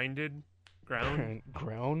grinded. Ground?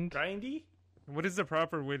 Ground? Grindy? What is the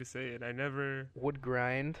proper way to say it? I never Would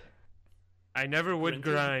grind. would Grinted?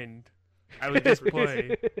 grind. I would just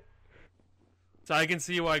play. So I can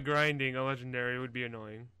see why grinding a legendary would be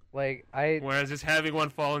annoying. Whereas just having one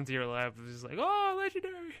fall into your lap is just like, oh,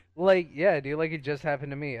 legendary. Yeah, dude, it just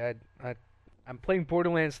happened to me. I'm playing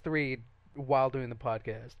Borderlands 3 while doing the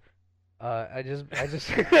podcast. I just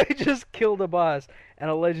I just killed a boss and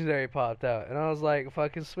a legendary popped out, and I was like,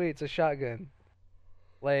 fucking sweet, it's a shotgun.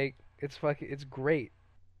 It's great.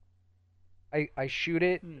 I shoot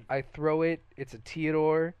it, I throw it, it's a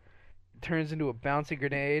Theodore, it turns into a bouncy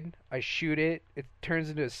grenade, I shoot it, it turns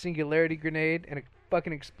into a singularity grenade, and it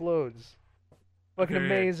fucking explodes. Fucking Okay,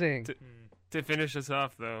 amazing. To finish us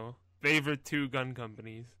off, though, favorite 2 gun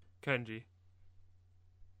companies. Kenji.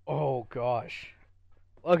 Oh gosh.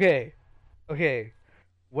 Okay.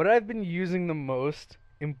 What I've been using the most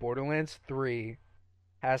in Borderlands 3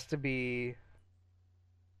 has to be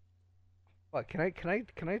what? Can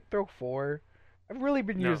I throw 4? I've really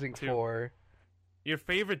been No, using 2. 4. Your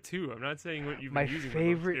favorite 2. I'm not saying what you've My been using.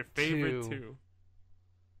 favorite Your favorite 2. 2.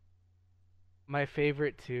 My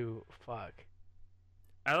favorite 2. Fuck.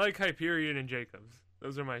 I like Hyperion and Jacobs.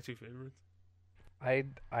 Those are my 2 favorites. I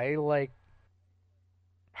like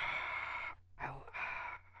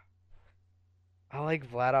I like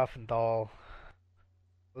Vladoff and Dahl.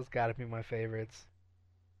 Those gotta be my favorites.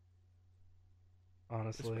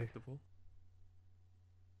 Honestly. Respectable.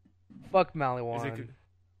 Fuck Is it Maliwan. good?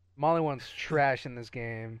 Maliwan's trash in this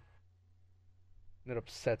game. It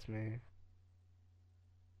upsets me.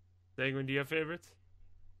 Dangman, do you have favorites?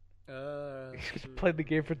 Played the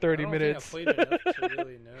game for 30 minutes. I don't think I played enough to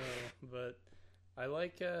really know, but I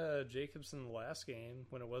like Jacobs in the last game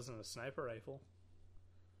when it wasn't a sniper rifle.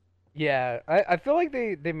 Yeah, I feel like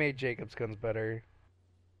they made Jacob's guns better.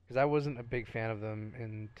 because I wasn't a big fan of them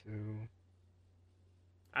in 2.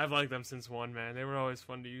 I've liked them since 1, man. They were always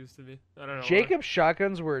fun to use to be. I don't know. Jacob's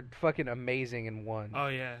shotguns were fucking amazing in 1. Oh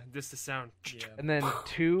yeah, just the sound. Yeah. And then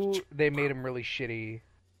 2, they made them really shitty.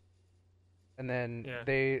 And then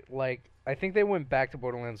they I think they went back to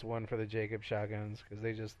Borderlands 1 for the Jacob shotguns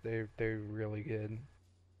because they're really good.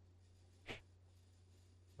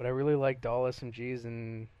 But I really like dual SMGs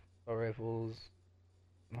and assault rifles.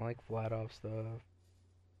 I like flat off stuff.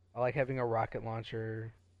 I like having a rocket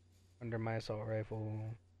launcher under my assault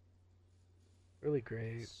rifle. Really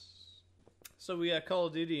great. So we got Call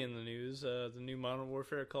of Duty in the news. The new Modern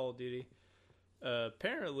Warfare Call of Duty.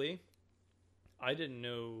 Apparently, I didn't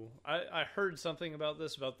know. I heard something about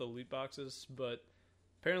this, about the loot boxes, but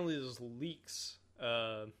apparently there's leaks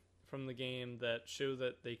from the game that show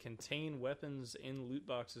that they contain weapons in loot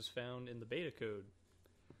boxes found in the beta code,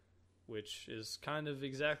 which is kind of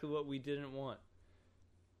exactly what we didn't want.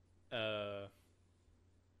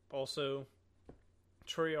 Also,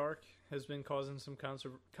 Treyarch has been causing some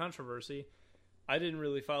controversy. I didn't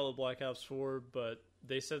really follow Black Ops 4, but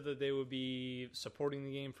they said that they would be supporting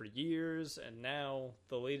the game for years, and now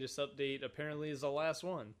the latest update apparently is the last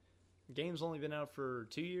one. The game's only been out for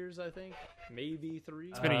 2 years, I think. Maybe 3.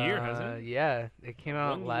 It's been a year, hasn't it? Yeah, it came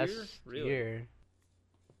out 1 last year? Really? year.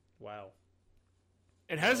 Wow.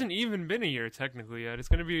 It hasn't even been a year technically yet. It's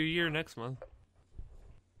going to be a year next month.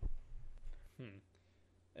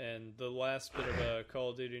 And the last bit of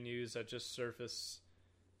Call of Duty news that just surfaced,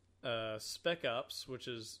 Spec Ops, which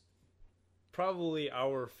is probably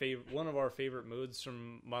one of our favorite modes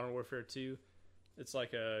from Modern Warfare 2. It's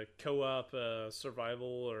like a co-op survival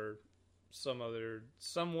or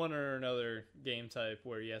someone or another game type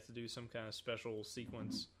where you have to do some kind of special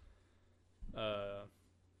sequence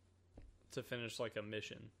to finish like a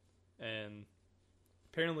mission. And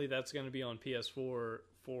apparently that's going to be on PS4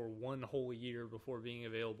 for 1 whole year before being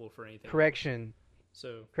available for anything Correction.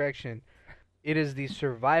 else. Correction. It is the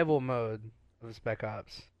survival mode of Spec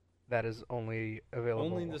Ops that is only available.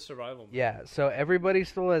 Only the survival mode. Yeah, so everybody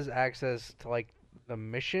still has access to like the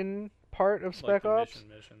mission part of Spec like Ops,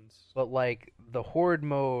 missions. but like the horde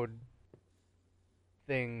mode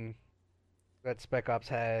thing that Spec Ops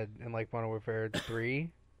had in like Modern Warfare 3,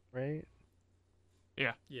 right?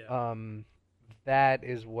 Yeah. That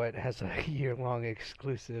is what has a year-long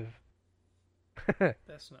exclusive.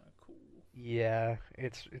 That's not cool. Yeah,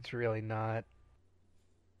 it's really not.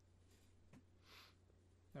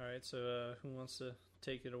 All right, so who wants to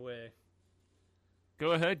take it away?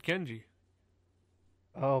 Go ahead, Kenji.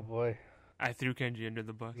 Oh boy. I threw Kenji under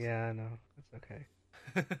the bus. Yeah, I know. It's okay.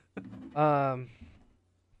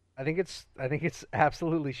 I think it's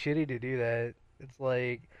absolutely shitty to do that. It's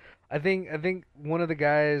like I think one of the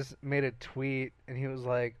guys made a tweet and he was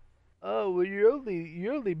like, "Oh, well you're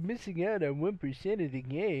only missing out on 1% of the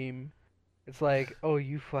game." It's like, "Oh,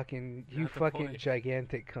 you fucking point.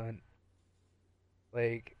 gigantic cunt."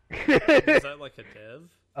 Like Is that like a dev?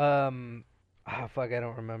 Fuck, I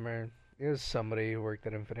don't remember. It was somebody who worked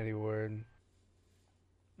at Infinity Ward.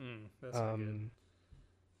 That's not good.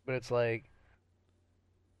 But it's like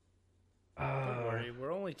Don't worry,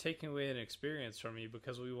 we're only taking away an experience from you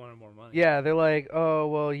because we wanted more money. yeah, they're like, "Oh,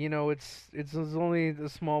 well, you know, it's only a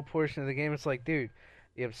small portion of the game." It's like, dude,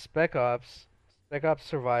 you have Spec Ops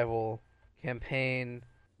Survival, Campaign,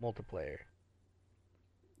 Multiplayer.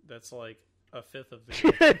 That's like a fifth of the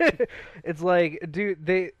game. It's like, dude,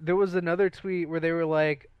 there was another tweet where they were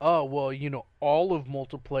like, "Oh, well, you know, all of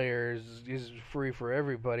multiplayer is free for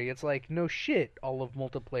everybody." It's like, no shit, all of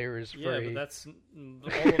multiplayer is free. Yeah, but that's all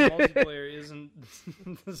of multiplayer isn't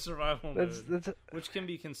the survival mode, which can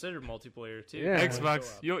be considered multiplayer too. Yeah.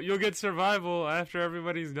 Xbox, you'll get survival after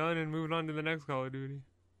everybody's done and moving on to the next Call of Duty.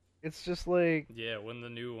 It's just like, yeah, when the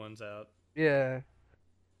new one's out. yeah.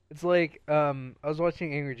 It's like I was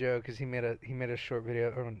watching Angry Joe because he made a short video,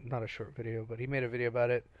 or not a short video, but he made a video about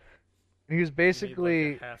it. And he was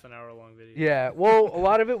basically like a half an hour long video. Yeah, well, a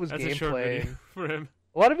lot of it was That's a short gameplay video for him.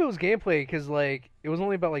 A lot of it was gameplay because like it was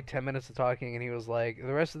only about like 10 minutes of talking, and he was like,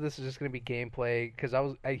 the rest of this is just gonna be gameplay because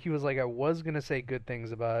he was like, I was gonna say good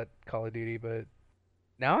things about Call of Duty, but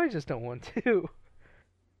now I just don't want to.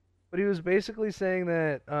 But he was basically saying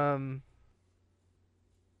that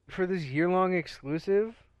for this year-long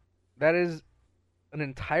exclusive, that is an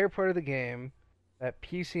entire part of the game that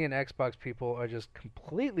PC and Xbox people are just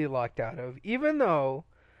completely locked out of, even though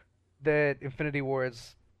that Infinity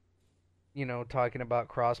Ward's, you know, talking about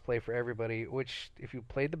crossplay for everybody, which if you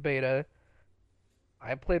played the beta,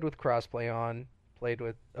 I played with crossplay on, played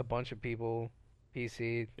with a bunch of people,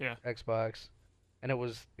 PC, Yeah. Xbox, and it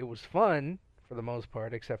was fun for the most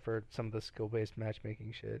part, except for some of the skill-based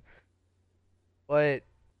matchmaking shit. But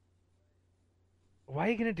why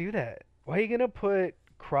are you gonna do that? Why are you gonna put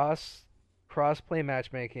cross-play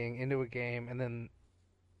matchmaking into a game and then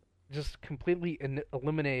just completely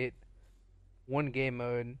eliminate one game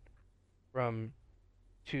mode from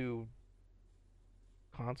two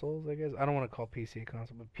consoles? I guess I don't want to call PC a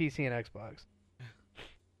console, but PC and Xbox.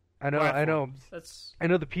 I know, I know.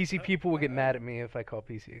 The PC people will get mad at me if I call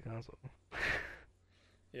PC a console.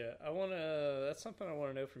 Yeah, that's something I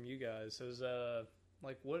wanna know from you guys. Is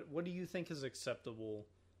like what do you think is acceptable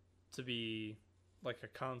to be like a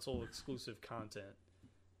console exclusive content?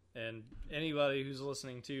 And anybody who's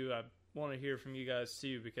listening to, I want to hear from you guys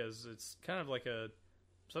too, because it's kind of like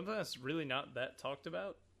something that's really not that talked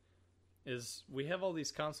about. Is we have all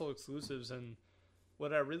these console exclusives, and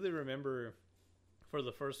what I really remember for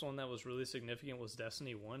the first one that was really significant was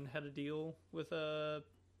Destiny 1 had a deal with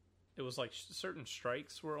it was like certain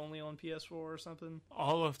strikes were only on PS4 or something.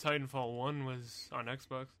 All of Titanfall 1 was on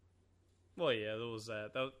Xbox. Well, yeah, there was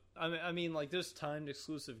that. I mean, like, there's timed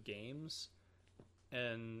exclusive games,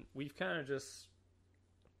 and we've kind of just...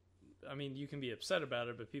 I mean, you can be upset about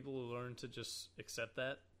it, but people will learn to just accept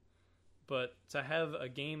that. But to have a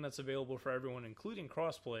game that's available for everyone, including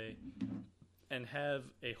crossplay, and have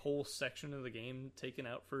a whole section of the game taken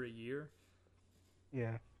out for a year,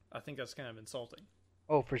 yeah, I think that's kind of insulting.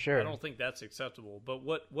 Oh, for sure. I don't think that's acceptable. But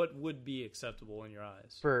what would be acceptable in your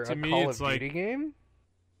eyes? For a Call of Duty game?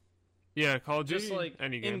 Yeah, Call of Duty. Just like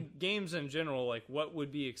any game. In games in general, like what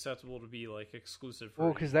would be acceptable to be like exclusive for?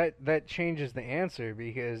 Well, because that changes the answer.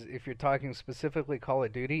 Because if you're talking specifically Call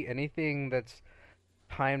of Duty, anything that's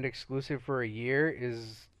timed exclusive for a year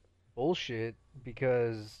is bullshit.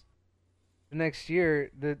 Because the next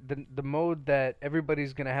year, the mode that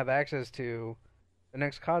everybody's gonna have access to, the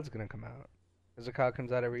next COD's gonna come out. Because the COD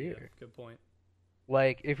comes out every year. Yeah, good point.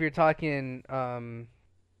 Like if you're talking,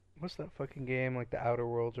 what's that fucking game? Like the Outer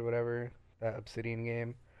Worlds or whatever, that Obsidian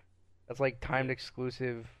game. That's like timed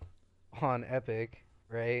exclusive on Epic,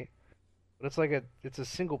 right? But it's a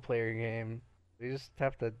single player game. You just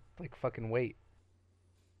have to like fucking wait.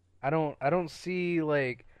 I don't see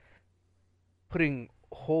like putting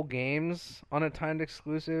whole games on a timed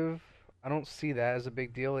exclusive. I don't see that as a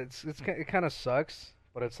big deal. It kind of sucks,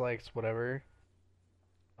 but it's like it's whatever.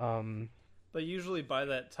 But usually by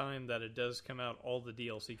that time that it does come out, all the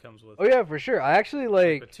DLC comes with it. Oh yeah, for sure. I actually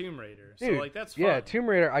like a Tomb Raider. Dude, so like that's fun. Yeah, Tomb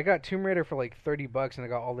Raider. I got Tomb Raider for like $30 and I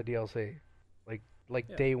got all the DLC.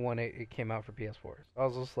 Like day one it came out for PS4. So I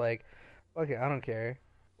was just like, okay, I don't care.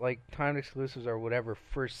 Like timed exclusives or whatever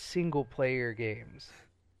for single player games.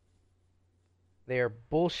 They are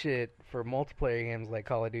bullshit for multiplayer games like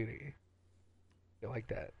Call of Duty. I like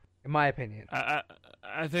that. In my opinion.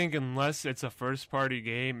 I think unless it's a first-party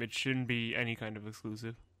game, it shouldn't be any kind of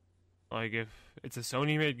exclusive. Like, if it's a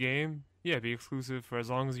Sony-made game, yeah, be exclusive for as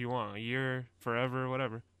long as you want. A year, forever,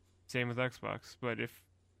 whatever. Same with Xbox. But if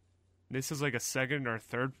this is like a second or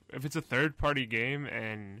third... If it's a third-party game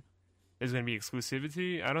and there's going to be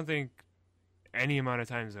exclusivity, I don't think any amount of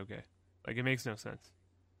time is okay. Like, it makes no sense.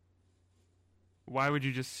 Why would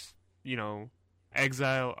you just,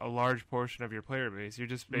 exile a large portion of your player base? You're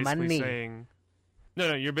just basically saying...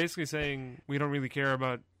 No, you're basically saying we don't really care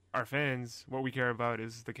about our fans. What we care about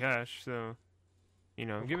is the cash, so, give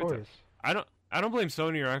it to them. I don't blame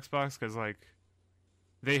Sony or Xbox, because, like,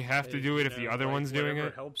 they have to do it if the other one's doing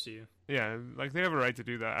it. Helps you. Yeah, like, they have a right to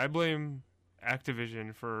do that. I blame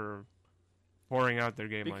Activision for pouring out their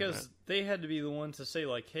game like that. Because they had to be the one to say,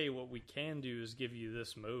 like, hey, what we can do is give you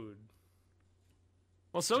this mode.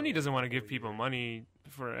 Well, Sony doesn't want to give people money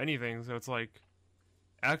for anything, so it's like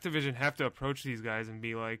Activision have to approach these guys and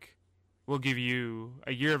be like, we'll give you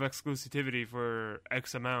a year of exclusivity for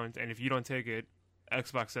X amount, and if you don't take it,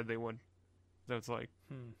 Xbox said they would. So it's like...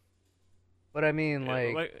 But I mean,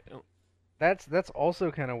 that's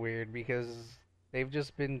also kind of weird, because they've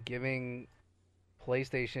just been giving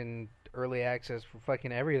PlayStation early access for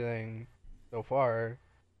fucking everything so far.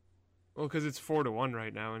 Well, because it's 4-1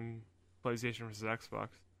 right now, and... PlayStation versus Xbox.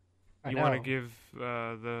 You want to give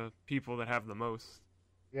the people that have the most.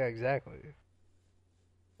 Yeah, exactly.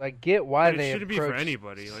 Like, get why but it they shouldn't be for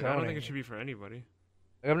anybody. Like, Sony. I don't think it should be for anybody.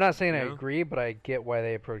 Like, I'm not saying I agree, but I get why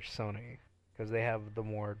they approach Sony, because they have the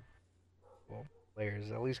more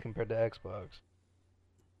players, at least compared to Xbox.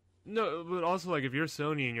 No, but also, like, if you're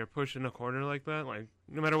Sony and you're pushed in a corner like that, like,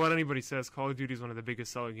 no matter what anybody says, Call of Duty is one of the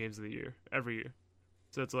biggest selling games of the year, every year.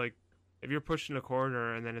 So it's like, if you're pushed in a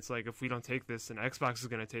corner and then it's like, if we don't take this, then Xbox is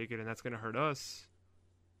going to take it and that's going to hurt us,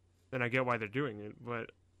 then I get why they're doing it.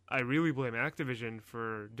 But I really blame Activision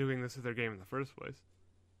for doing this with their game in the first place.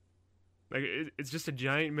 Like, it's just a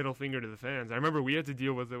giant middle finger to the fans. I remember we had to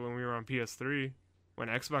deal with it when we were on PS3, when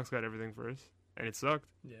Xbox got everything first, and it sucked.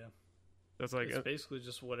 Yeah. That's like... It's basically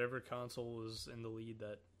just whatever console was in the lead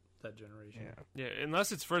that generation. Yeah,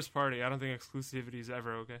 unless it's first party, I don't think exclusivity is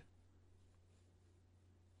ever okay.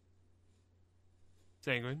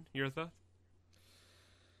 Sanguine, your thoughts?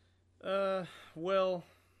 Well,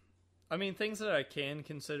 I mean, things that I can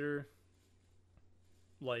consider,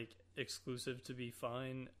 like, exclusive to be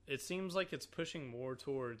fine, it seems like it's pushing more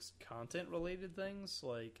towards content-related things,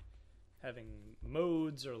 like having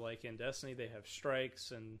modes, or like in Destiny, they have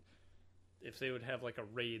strikes, and if they would have, like, a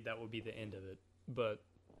raid, that would be the end of it. But,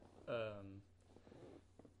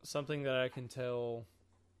 something that I can tell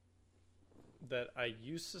that I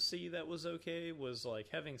used to see that was okay was, like,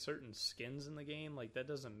 having certain skins in the game. Like, that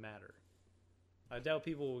doesn't matter. I doubt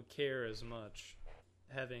people would care as much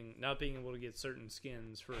not being able to get certain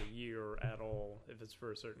skins for a year at all if it's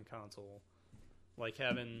for a certain console. Like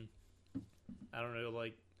having, I don't know,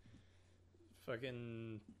 like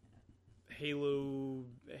fucking Halo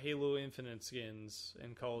Infinite skins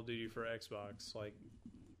in Call of Duty for Xbox. Like,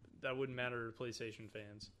 that wouldn't matter to PlayStation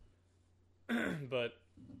fans. But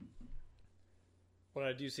what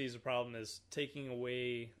I do see as a problem is taking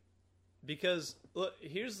away, because look,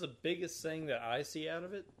 here's the biggest thing that I see out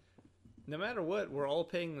of it. No matter what, we're all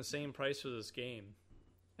paying the same price for this game,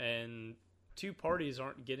 and two parties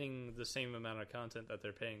aren't getting the same amount of content that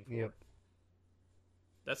they're paying for. Yep.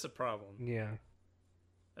 That's a problem. Yeah.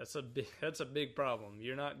 That's a big problem.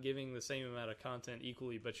 You're not giving the same amount of content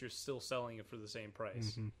equally, but you're still selling it for the same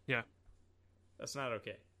price. Mm-hmm. Yeah. That's not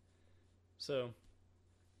okay. So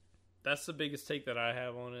that's the biggest take that I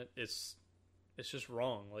have on it. It's just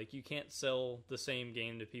wrong. Like, you can't sell the same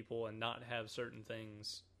game to people and not have certain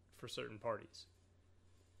things for certain parties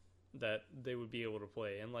that they would be able to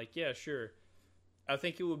play. And, like, yeah, sure, I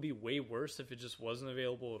think it would be way worse if it just wasn't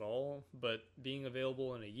available at all, but being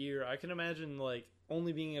available in a year, I can imagine, like,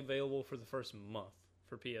 only being available for the first month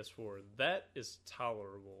for PS4. That is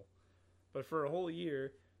tolerable. But for a whole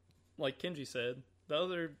year, like Kenji said, the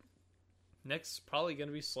other next probably going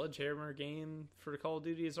to be Sledgehammer game for Call of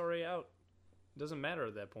Duty is already out. It doesn't matter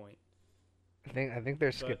at that point. I think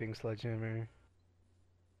they're skipping Sledgehammer.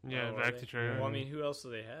 Yeah, back to Treyarch. Well, I mean, who else do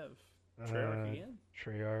they have? Treyarch again?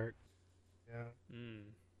 Treyarch. Yeah.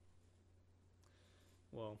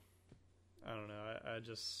 Well, I don't know. I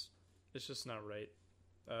just, it's just not right.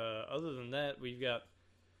 Other than that, we've got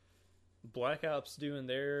Black Ops doing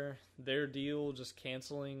their deal, just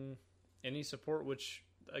canceling any support, which,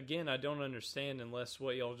 again, I don't understand unless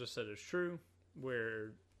what y'all just said is true,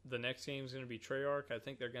 where the next game is going to be Treyarch. I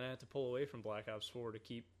think they're going to have to pull away from Black Ops 4 to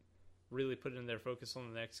keep really putting their focus on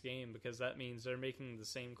the next game, because that means they're making the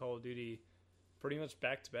same Call of Duty pretty much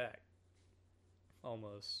back to back.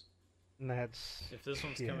 Almost. And that's... If this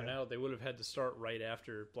one's coming out, they would have had to start right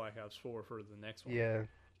after Black Ops 4 for the next one. Yeah. You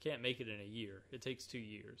can't make it in a year. It takes 2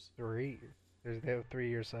 years. 3. They have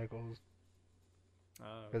 3-year cycles.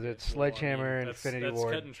 Because Okay. it's Sledgehammer, Infinity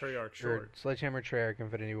Ward. That's cutting Treyarch short. Sledgehammer, Treyarch,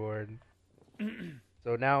 Infinity Ward.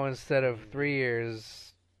 So now instead of 3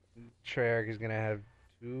 years, Treyarch is going to have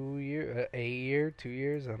 2 years, a year, 2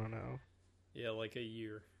 years, I don't know. Yeah, like a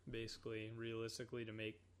year, basically, realistically, to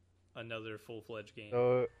make another full-fledged game.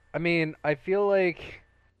 So, I mean, I feel like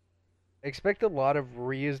expect a lot of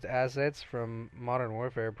reused assets from Modern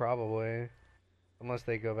Warfare, probably, unless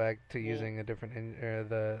they go back to using a different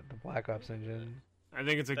the Black Ops engine. I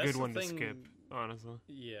think it's a good one to thing, skip, honestly.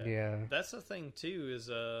 Yeah. That's the thing too. Is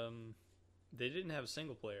they didn't have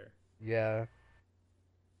single player. Yeah.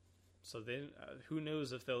 So they, who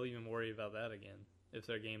knows if they'll even worry about that again if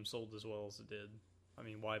their game sold as well as it did. I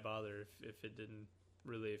mean, why bother if it didn't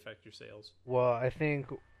really affect your sales? Well, I think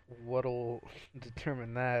what'll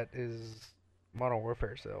determine that is Modern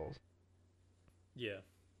Warfare sales. Yeah,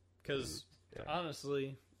 because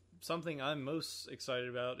honestly, something I'm most excited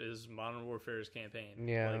about is Modern Warfare's campaign.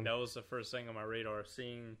 Yeah, like that was the first thing on my radar.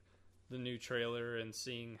 Seeing the new trailer and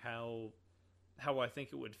seeing how I think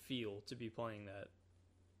it would feel to be playing that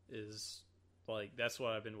is like that's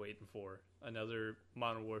what I've been waiting for. Another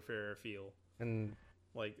Modern Warfare feel, and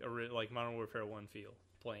like Modern Warfare 1 feel.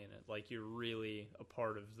 Playing it like you're really a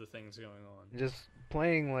part of the things going on. Just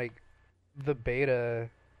playing like the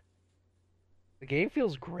beta, the game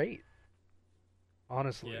feels great.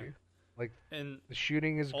 Honestly, like, and the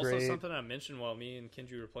shooting is also great. Also, something I mentioned while me and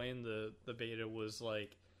Kenji were playing the beta was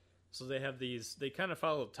like, so they have these. They kind of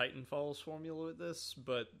follow Titanfall's formula with this,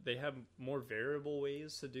 but they have more variable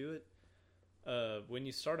ways to do it. When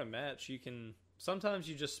you start a match, you can sometimes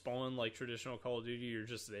you just spawn like traditional Call of Duty. You're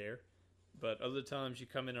just there. But other times you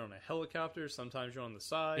come in on a helicopter. Sometimes you're on the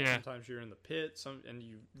side. Yeah. Sometimes you're in the pit. And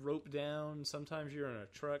you rope down. Sometimes you're in a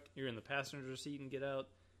truck. You're in the passenger seat and get out.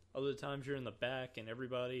 Other times you're in the back and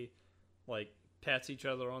everybody like pats each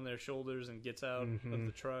other on their shoulders and gets out of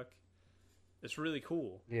the truck. It's really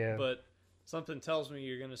cool. Yeah. But something tells me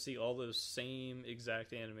you're going to see all those same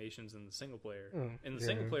exact animations in the single player. In the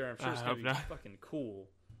single player, I'm sure it's going to be fucking cool.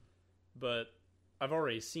 But I've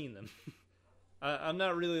already seen them. I'm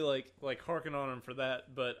not really like harking on them for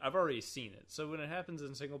that, but I've already seen it. So when it happens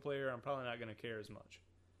in single player, I'm probably not going to care as much.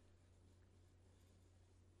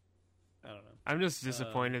 I don't know. I'm just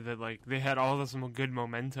disappointed that like they had all this good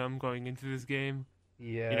momentum going into this game.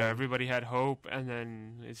 Yeah. You know, everybody had hope, and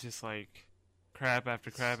then it's just like crap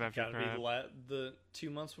after crap after crap. Gotta be the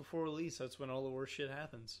 2 months before release. That's when all the worst shit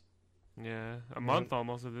happens. Yeah, a month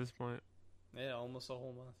almost at this point. Yeah, almost a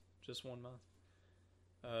whole month. Just 1 month.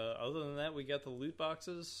 Other than that, we got the loot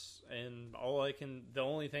boxes, and the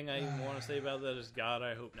only thing I even want to say about that is, God,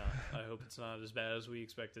 I hope not. I hope it's not as bad as we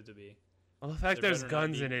expect it to be. Well, the fact there's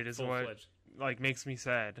guns in it is what makes me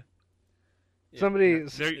sad. Yeah, Somebody,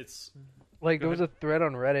 it's there was a thread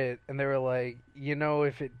on Reddit, and they were like,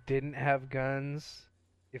 if it didn't have guns,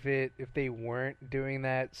 if they weren't doing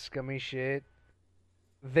that scummy shit,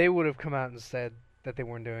 they would have come out and said that they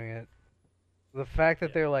weren't doing it. The fact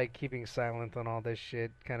that they're like keeping silent on all this shit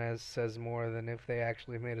kind of says more than if they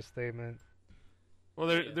actually made a statement. Well,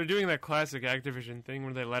 they're doing that classic Activision thing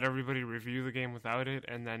where they let everybody review the game without it,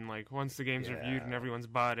 and then like once the game's reviewed and everyone's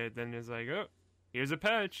bought it, then it's like, oh, here's a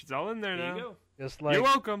patch. It's all in there now. You go. Just like you're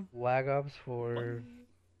welcome. Lag Ops 4.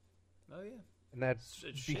 Oh yeah. And that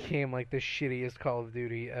became like the shittiest Call of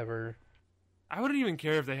Duty ever. I wouldn't even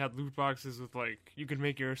care if they had loot boxes with like you could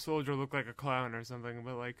make your soldier look like a clown or something,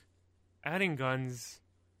 but like adding guns.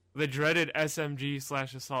 The dreaded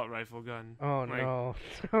SMG/assault rifle gun. Oh like, no,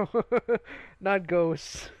 not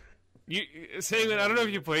Ghosts. You saying that? I don't know if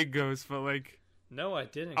you played Ghosts, but like, no, I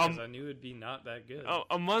didn't because I knew it'd be not that good.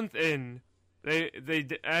 A month in, they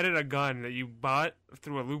added a gun that you bought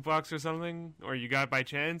through a loot box or something, or you got by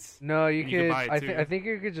chance. No, you could. Buy it too. I think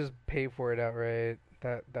you could just pay for it outright.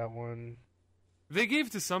 That one. They gave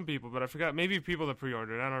to some people, but I forgot. Maybe people that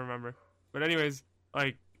pre-ordered. I don't remember. But anyways,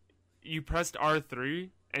 like, you pressed R3.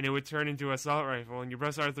 And it would turn into an assault rifle, and you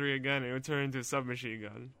press R3 again, and it would turn into a submachine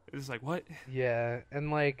gun. It's like, what? Yeah, and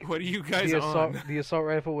like... What are you guys on? The assault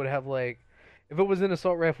rifle would have, like... If it was in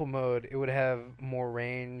assault rifle mode, it would have more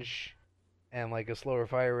range and, like, a slower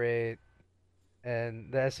fire rate.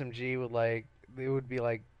 And the SMG would, like... It would be,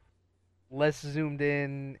 like, less zoomed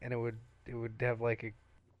in, and it would have, like, a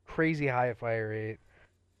crazy high fire rate.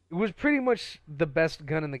 It was pretty much the best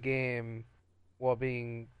gun in the game, while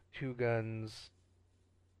being two guns...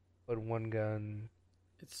 But one gun.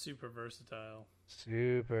 It's super versatile.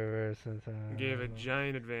 Super versatile. Gave a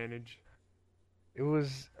giant advantage. It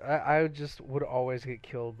was... I just would always get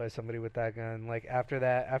killed by somebody with that gun. Like, after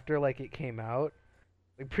like, it came out,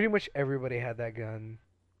 like, pretty much everybody had that gun.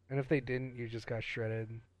 And if they didn't, you just got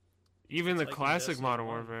shredded. Even the like classic Modern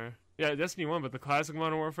Warfare. Yeah, Destiny 1, but the classic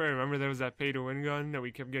Modern Warfare, remember there was that pay-to-win gun that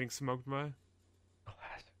we kept getting smoked by?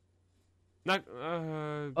 Not the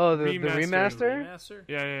remaster? Remaster?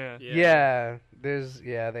 Yeah.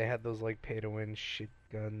 They had those like pay to win shit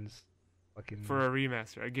guns. Fucking for a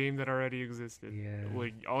remaster, a game that already existed. Yeah.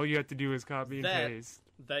 Like all you had to do is copy and paste.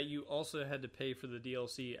 That you also had to pay for the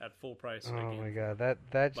DLC at full price. Oh my god,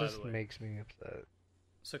 that just makes me upset.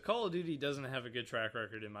 So Call of Duty doesn't have a good track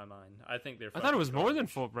record in my mind. I think they're. I thought it was more than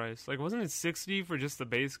full price. Like, wasn't it $60 for just the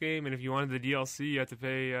base game? And if you wanted the DLC, you had to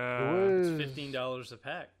pay. It's $15 a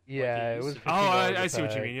pack. Yeah, it was. Oh, I see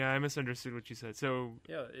what you mean. Yeah, I misunderstood what you said. So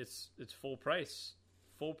yeah, it's full price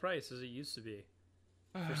as it used to be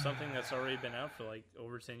for something that's already been out for like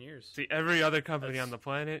over 10 years. See, every other company on the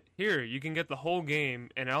planet here, you can get the whole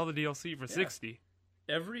game and all the DLC for $60.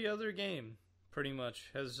 Every other game. Pretty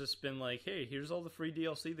much has just been like, hey, here's all the free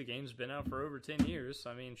DLC. The game's been out for over 10 years.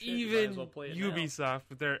 I mean, shit, you might as well play it Ubisoft now.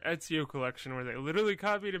 with their Ezio collection where they literally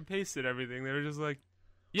copied and pasted everything. They were just like,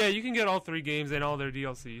 yeah, you can get all 3 games and all their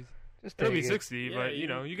DLCs. It'll be $60, but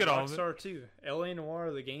you get all of it. Rockstar too. LA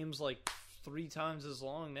Noire, the game's like 3 times as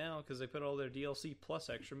long now because they put all their DLC plus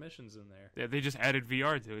extra missions in there. Yeah, they just added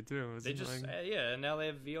VR to it too. They just and now they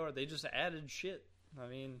have VR. They just added shit. I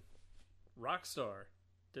mean, Rockstar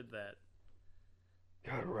did that.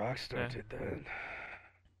 God, Rockstar did that.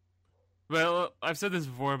 Well, I've said this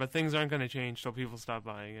before, but things aren't going to change till people stop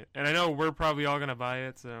buying it. And I know we're probably all going to buy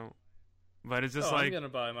it, so... But it's just I'm going to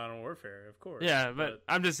buy Modern Warfare, of course. Yeah, but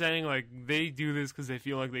I'm just saying, like, they do this because they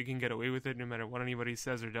feel like they can get away with it no matter what anybody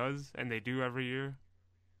says or does, and they do every year.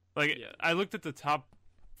 Like, I looked at the top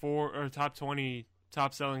top 20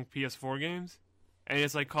 top selling PS4 games, and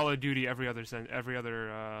it's like Call of Duty every other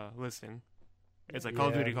listing. It's like Call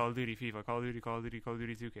of Duty, Call of Duty, FIFA, Call of Duty, Call of Duty, Call of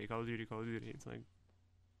Duty 2K, Call of Duty, Call of Duty. It's like,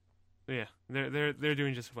 yeah, they're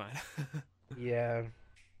doing just fine. Yeah.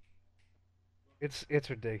 It's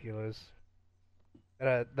ridiculous.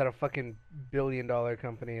 That a fucking billion-dollar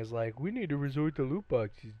company is like, we need to resort to loot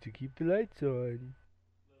boxes to keep the lights on.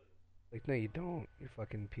 Like, no, you don't. You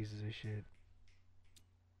fucking pieces of shit.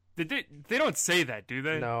 They don't say that, do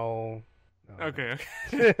they? No. Okay.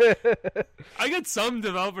 I get some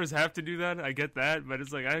developers have to do that. I get that, but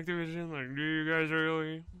it's like Activision. Like, do you guys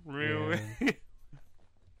really?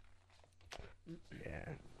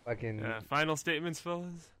 Yeah. Fucking. Final statements,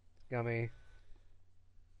 fellas. Scummy.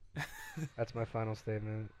 That's my final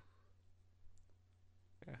statement.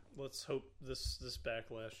 Yeah. Let's hope this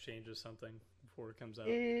backlash changes something before it comes out.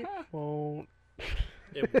 It won't.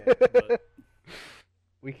 It won't, but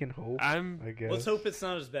we can hope. I guess. Let's hope it's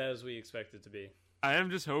not as bad as we expect it to be. I am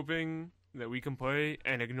just hoping that we can play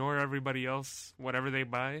and ignore everybody else, whatever they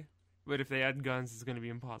buy. But if they add guns, it's going to be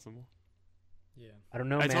impossible. Yeah. I don't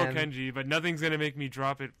know, I man. told Kenji, but nothing's going to make me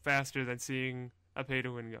drop it faster than seeing a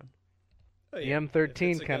pay-to-win gun. Oh, yeah. The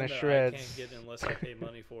M13 kind of shreds. I can't get unless I pay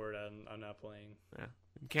money for it. I'm not playing. Yeah.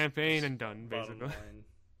 Campaign and done, basically.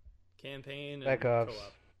 Campaign and Spec Ops.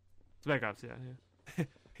 co-op. Spec Ops, yeah.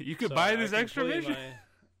 You could buy this extra mission?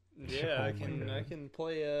 Yeah, I can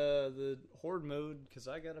play the Horde mode because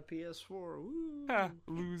I got a PS4. Woo.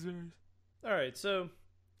 Losers. Alright, so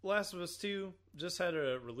Last of Us 2 just had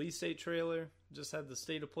a release date trailer. Just had the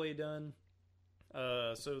state of play done.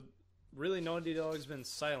 So really, Naughty Dog's been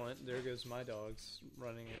silent. There goes my dogs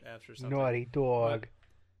running after something. Naughty Dog.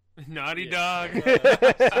 Naughty Dog.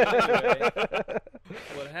 Anyway,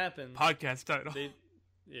 what happened? Podcast title.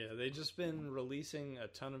 They just been releasing a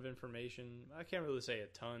ton of information. I can't really say a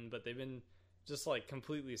ton, but they've been just like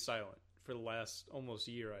completely silent for the last almost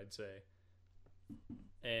year, I'd say.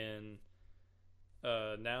 And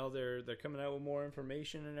now they're coming out with more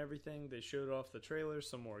information and everything. They showed off the trailer,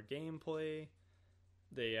 some more gameplay.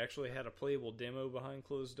 They actually had a playable demo behind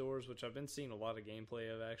closed doors, which I've been seeing a lot of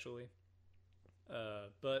gameplay of, actually.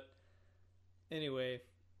 But anyway,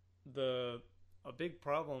 a big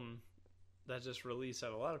problem that just released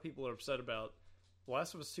that a lot of people are upset about,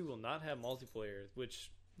 Last of Us 2 will not have multiplayer,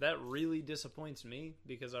 which that really disappoints me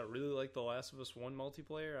because I really like the Last of Us 1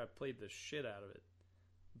 multiplayer. I played the shit out of it.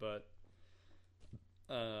 But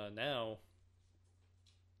now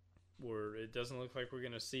it doesn't look like we're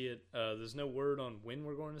going to see it. There's no word on when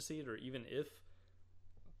we're going to see it or even if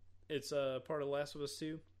it's part of Last of Us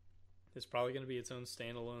 2. It's probably going to be its own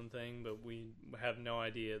standalone thing, but we have no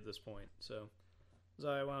idea at this point. So,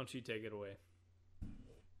 Zai, why don't you take it away?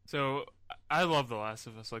 So, I love The Last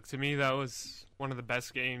of Us. Like, to me, that was one of the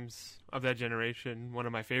best games of that generation. One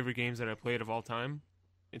of my favorite games that I played of all time.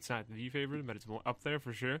 It's not the favorite, but it's up there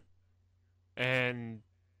for sure. And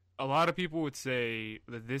a lot of people would say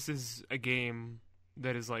that this is a game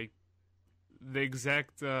that is like the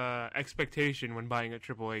exact expectation when buying a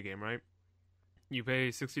AAA game, right? You pay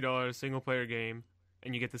 $60 single player game,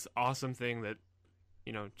 and you get this awesome thing that,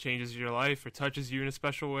 you know, changes your life or touches you in a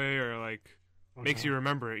special way or like makes you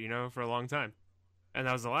remember it, you know, for a long time. And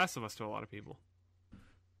that was The Last of Us to a lot of people.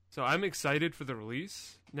 So I'm excited for the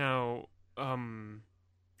release. Now,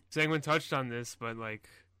 Sanguine touched on this, but like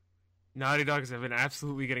Naughty Dogs have been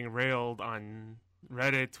absolutely getting railed on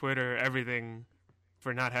Reddit, Twitter, everything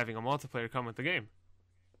for not having a multiplayer come with the game.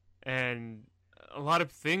 And a lot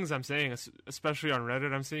of things I'm saying, especially on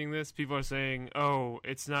Reddit, I'm seeing this. People are saying, oh,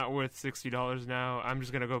 it's not worth $60 now. I'm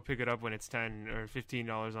just going to go pick it up when it's $10 or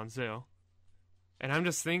 $15 on sale. And I'm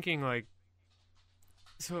just thinking, like,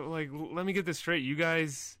 so, like, let me get this straight. You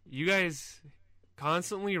guys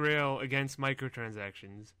constantly rail against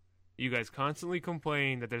microtransactions. You guys constantly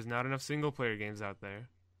complain that there's not enough single-player games out there.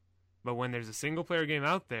 But when there's a single-player game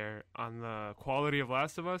out there on the quality of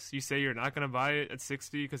Last of Us, you say you're not going to buy it at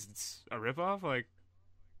 $60 because it's a ripoff? Like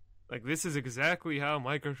this is exactly how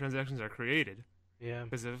microtransactions are created. Yeah.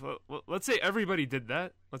 Because if let's say everybody did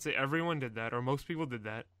that, let's say everyone did that, or most people did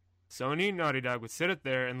that, Sony and Naughty Dog would sit up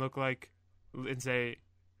there and look like and say,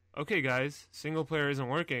 okay, guys, single-player isn't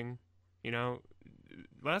working. You know,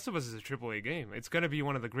 Last of Us is a AAA game. It's going to be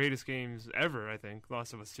one of the greatest games ever, I think,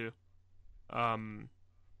 Last of Us 2.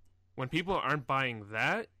 When people aren't buying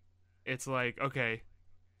that, it's like, okay,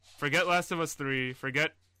 forget Last of Us 3,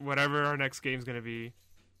 forget whatever our next game's going to be.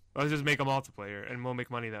 Let's just make a multiplayer, and we'll make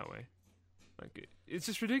money that way. Like, it's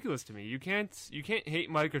just ridiculous to me. You can't hate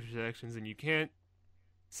microtransactions, and you can't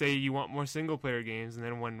say you want more single player games, and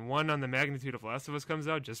then when one on the magnitude of Last of Us comes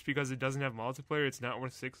out, just because it doesn't have multiplayer, it's not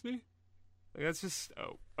worth 60? Like, that's just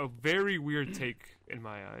a very weird take in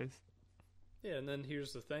my eyes. Yeah, and then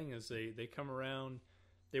here's the thing: is they come around,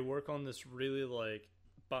 they work on this really like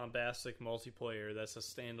bombastic multiplayer that's a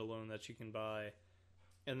standalone that you can buy,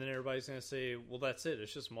 and then everybody's gonna say, "Well, that's it.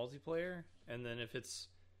 It's just multiplayer." And then if it's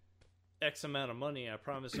X amount of money, I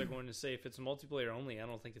promise they're going to say, if it's multiplayer only, I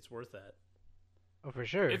don't think it's worth that. Oh, for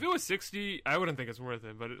sure. If it was 60, I wouldn't think it's worth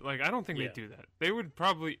it. But I don't think they'd do that. They would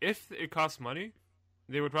probably, if it costs money,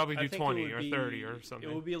 they would probably do 20 or 30 or something.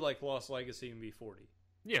 It would be like Lost Legacy and be 40.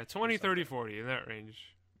 Yeah, 20, 30, 40 in that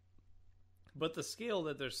range. But the scale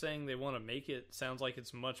that they're saying they want to make it sounds like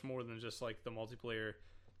it's much more than just like the multiplayer.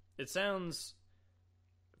 It sounds,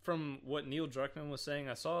 from what Neil Druckmann was saying,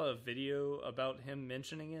 I saw a video about him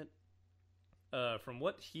mentioning it. From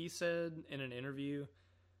what he said in an interview,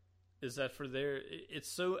 is that for it's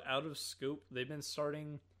so out of scope. They've been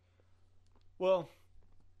starting. Well,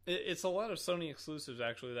 it's a lot of Sony exclusives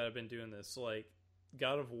actually that have been doing this. Like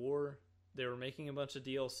God of War, they were making a bunch of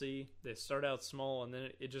DLC. They start out small and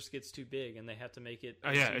then it just gets too big, and they have to make it.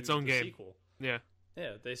 Its own game. Sequel. Yeah.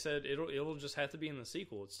 Yeah, they said it'll just have to be in the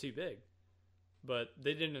sequel. It's too big, but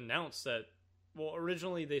they didn't announce that. Well,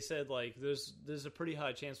 originally they said like there's a pretty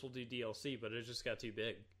high chance we'll do DLC, but it just got too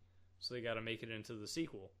big, so they got to make it into the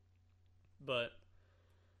sequel. But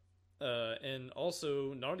and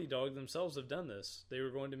also Naughty Dog themselves have done this. They were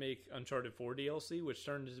going to make Uncharted 4 DLC, which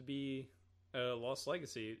turned to be Lost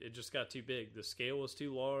Legacy. It just got too big. The scale was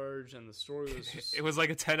too large, and the story was just... It was like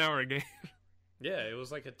a 10-hour game. Yeah, it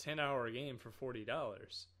was like a 10-hour game for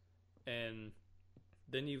 $40. And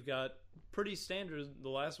then you've got pretty standard. The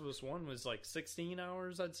Last of Us 1 was like 16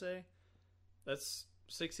 hours, I'd say. That's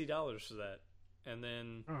 $60 for that. And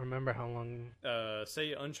then... I don't remember how long...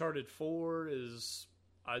 say Uncharted 4 is,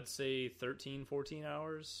 I'd say, 13, 14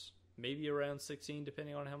 hours. Maybe around 16,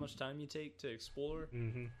 depending on how much time you take to explore.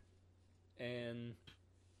 Mm-hmm. And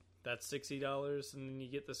that's $60. And then you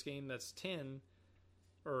get this game that's 10,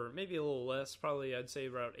 or maybe a little less. Probably, I'd say,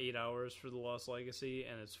 about 8 hours for the Lost Legacy.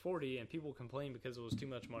 And it's 40, and people complain because it was too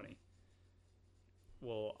much money.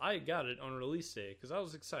 Well, I got it on release day because I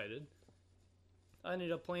was excited. I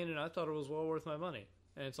ended up playing it and I thought it was well worth my money.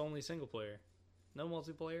 And it's only single player. No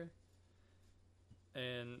multiplayer.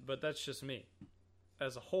 But that's just me.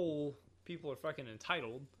 As a whole, people are fucking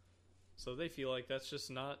entitled. So they feel like that's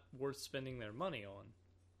just not worth spending their money on.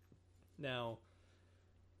 Now,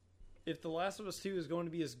 if The Last of Us 2 is going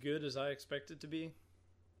to be as good as I expect it to be,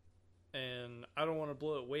 and I don't want to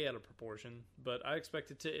blow it way out of proportion, but I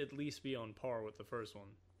expect it to at least be on par with the first one.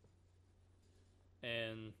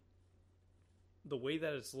 And the way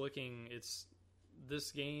that it's looking,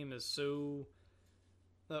 this game is so...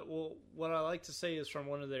 well, what I like to say is from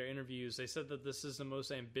one of their interviews, they said that this is the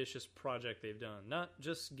most ambitious project they've done. Not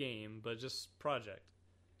just game, but just project.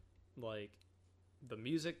 Like, the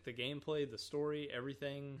music, the gameplay, the story,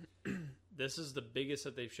 everything. This is the biggest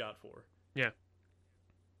that they've shot for. Yeah.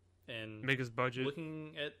 And biggest budget.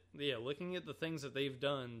 Looking at the things that they've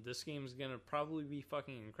done, this game's gonna probably be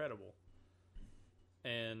fucking incredible.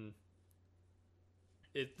 And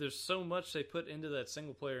there's so much they put into that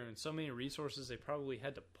single player and so many resources they probably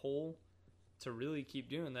had to pull to really keep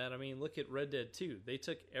doing that. I mean, look at Red Dead 2. They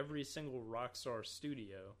took every single Rockstar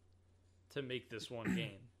studio to make this one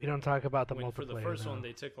game. We don't talk about the multiplayer. For the first though. one,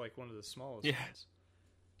 they took like one of the smallest ones.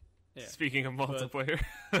 Yeah. Speaking of multiplayer.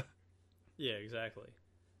 Yeah, exactly.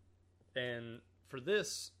 And for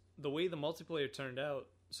this, the way the multiplayer turned out,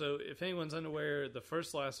 so if anyone's unaware, the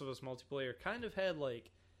first Last of Us multiplayer kind of had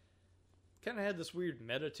this weird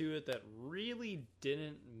meta to it that really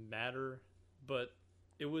didn't matter, but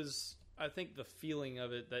it was, I think, the feeling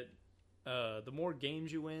of it that the more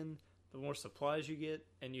games you win, the more supplies you get,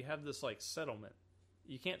 and you have this like settlement.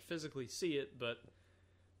 You can't physically see it, but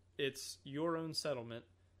it's your own settlement,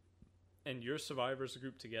 and your survivors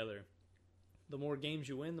grouped together. The more games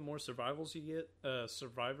you win, the more survivors you get,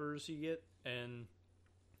 and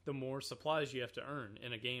the more supplies you have to earn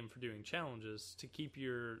in a game for doing challenges to keep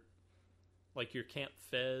your camp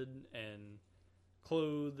fed and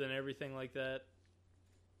clothed and everything like that.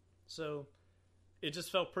 So it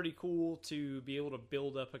just felt pretty cool to be able to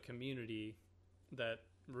build up a community that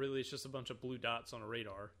really is just a bunch of blue dots on a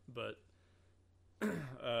radar. But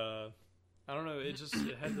I don't know, it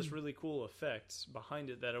had this really cool effect behind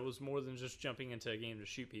it that it was more than just jumping into a game to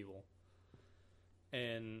shoot people.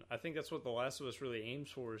 And I think that's what The Last of Us really aims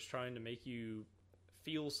for, is trying to make you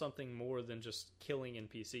feel something more than just killing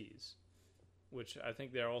NPCs. Which I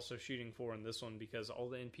think they're also shooting for in this one, because all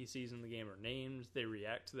the NPCs in the game are named, they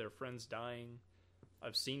react to their friends dying,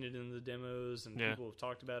 I've seen it in the demos, and people have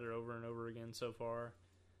talked about it over and over again so far.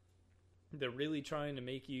 They're really trying to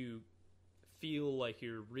make you feel like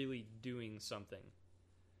you're really doing something.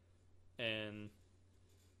 And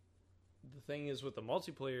the thing is, with the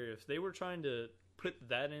multiplayer, if they were trying to put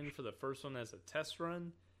that in for the first one as a test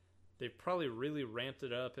run, they've probably really ramped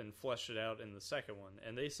it up and fleshed it out in the second one.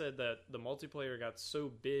 And they said that the multiplayer got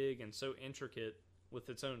so big and so intricate with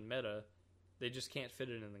its own meta, they just can't fit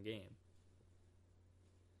it in the game.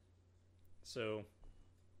 So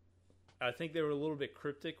I think they were a little bit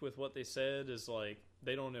cryptic with what they said, is like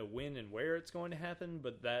they don't know when and where it's going to happen,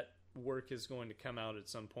 but that work is going to come out at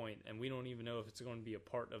some point, and we don't even know if it's going to be a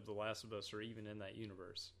part of The Last of Us or even in that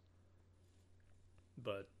universe.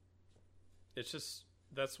 But it's just,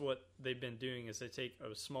 that's what they've been doing, is they take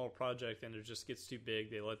a small project and it just gets too big,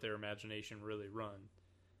 they let their imagination really run.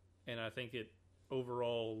 And I think it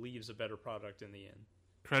overall leaves a better product in the end.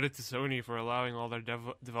 Credit to Sony for allowing all their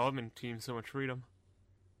development teams so much freedom.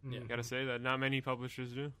 Yeah. Gotta say that not many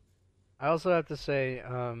publishers do. I also have to say,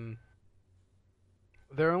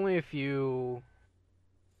 there are only a few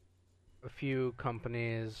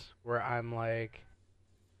companies where I'm like,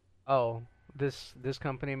 oh, this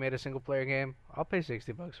company made a single player game, I'll pay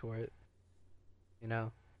 $60 for it. You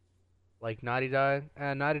know, like Naughty Dog.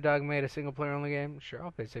 Naughty Dog made a single player only game. Sure,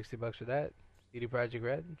 I'll pay $60 for that. CD Projekt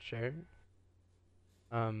Red. Sure.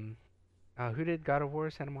 Who did God of War?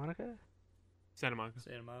 Santa Monica. Santa Monica.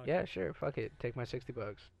 Yeah, sure. Fuck it. Take my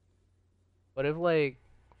 $60. But if like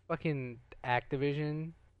fucking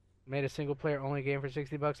Activision made a single player only game for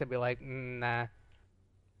 $60, I'd be like, nah.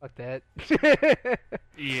 Fuck that.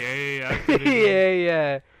 EA,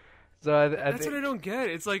 yeah. So that's what I don't get.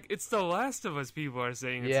 It's like, it's The Last of Us people are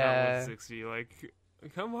saying it's not worth 60. Like,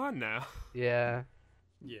 come on now. Yeah.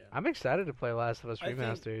 Yeah. I'm excited to play Last of Us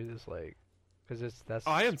Remastered. It's like, because that's.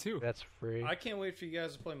 Oh, I am too. That's free. I can't wait for you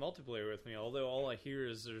guys to play multiplayer with me. Although all I hear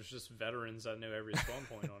is there's just veterans that know every spawn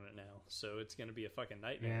point on it now, so it's gonna be a fucking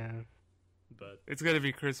nightmare. Yeah. But it's gonna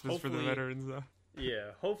be Christmas for the veterans, though.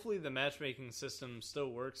 Yeah. Hopefully the matchmaking system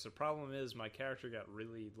still works. The problem is my character got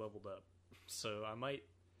really leveled up, so I might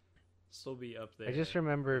still be up there. I just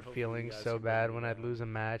remember feeling so bad when I'd lose a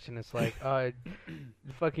match, and it's like, oh,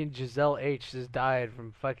 fucking Giselle H just died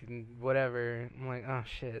from fucking whatever. I'm like, oh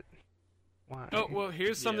shit. Why? Oh, well,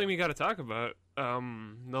 here's something we got to talk about.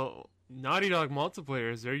 The Naughty Dog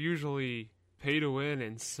multiplayers, they're usually pay to win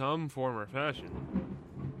in some form or fashion.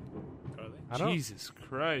 Are they? Jesus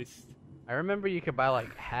Christ. I remember you could buy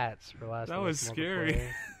like hats for Last of Us. That was scary.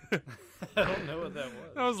 I don't know what that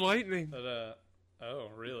was. That was lightning. But, oh,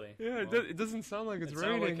 really? Yeah, well, it doesn't sound like it's it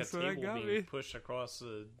raining, like a so table that got being me. pushed across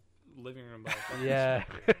the living room by a Yeah.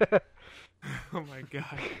 Oh my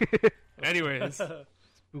god. Anyways.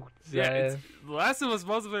 Yeah, The Last of Us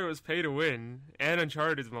multiplayer was pay to win, and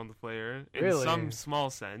Uncharted's multiplayer in some small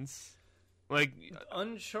sense. Like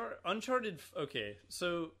Uncharted. Okay,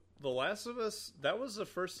 so The Last of Us. That was the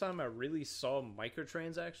first time I really saw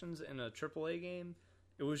microtransactions in a AAA game.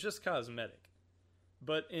 It was just cosmetic.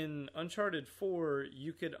 But in Uncharted 4,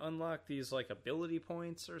 you could unlock these like ability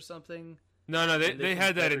points or something. No, they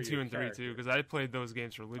had that in 2 and 3 too, because I played those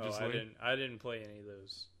games religiously. I didn't play any of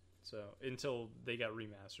those. So until they got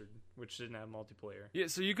remastered, which didn't have multiplayer. Yeah,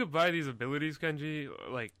 so you could buy these abilities, Kenji,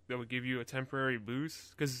 like that would give you a temporary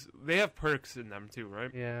boost, because they have perks in them too,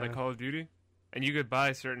 right? Yeah. Like Call of Duty, and you could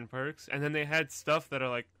buy certain perks, and then they had stuff that are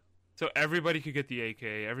like, so everybody could get the AK,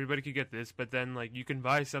 everybody could get this, but then like you can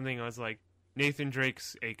buy something that's like Nathan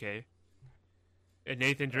Drake's AK, and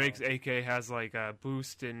Nathan Drake's AK has like a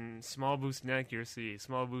small boost in accuracy,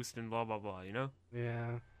 small boost in blah blah blah, you know?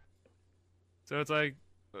 Yeah. So it's like.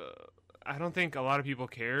 I don't think a lot of people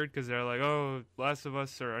cared because they're like, oh, Last of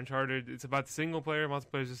Us or Uncharted, it's about the single player,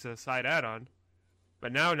 multiplayer is just a side add-on.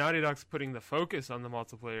 But now Naughty Dog's putting the focus on the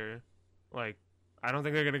multiplayer. Like, I don't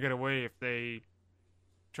think they're going to get away if they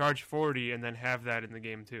charge $40 and then have that in the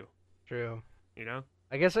game too. True. You know?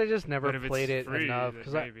 I guess I just never played it free, enough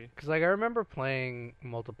because I remember playing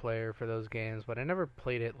multiplayer for those games, but I never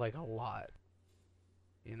played it like a lot.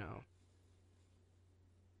 You know.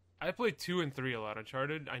 I played 2 and 3 a lot.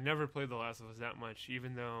 Uncharted, I never played The Last of Us that much,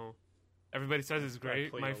 even though everybody says it's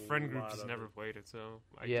great. My friend group just never played it, so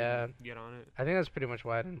I didn't get on it. I think that's pretty much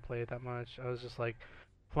why I didn't play it that much. I was just like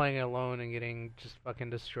playing it alone and getting just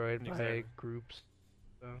fucking destroyed by groups.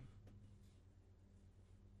 So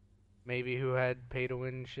maybe who had pay to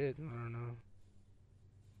win shit. I don't know.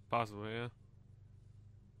 Possibly, yeah.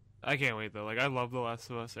 I can't wait though. Like, I love The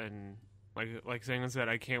Last of Us, and like Sangan said,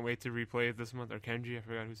 I can't wait to replay it this month. Or Kenji, I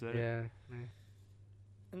forgot who said it.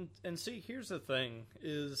 Yeah. And see, here's the thing: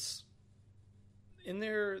 is in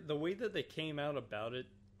the way that they came out about it,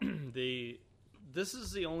 this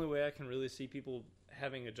is the only way I can really see people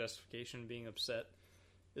having a justification being upset,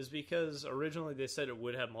 is because originally they said it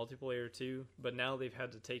would have multiplayer too, but now they've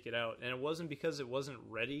had to take it out, and it wasn't because it wasn't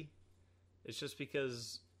ready. It's just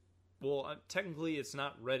because, well, technically it's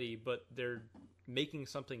not ready, but they're making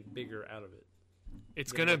something bigger out of it.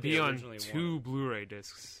 It's gonna be on 2 Blu-ray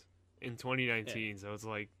discs in 2019, so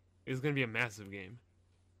it's gonna be a massive game.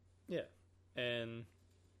 Yeah, and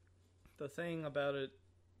the thing about it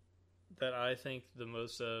that I think the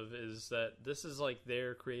most of is that this is like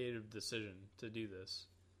their creative decision to do this.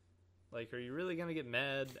 Like, are you really gonna get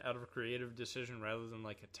mad out of a creative decision rather than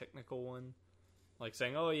like a technical one? Like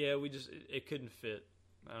saying, "Oh yeah, it couldn't fit.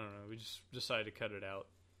 I don't know. We just decided to cut it out."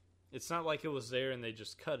 It's not like it was there and they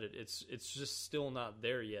just cut it. It's just still not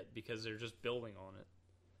there yet because they're just building on it.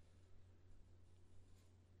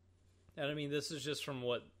 And I mean, this is just from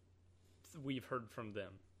what we've heard from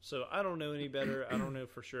them. So I don't know any better. I don't know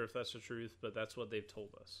for sure if that's the truth, but that's what they've told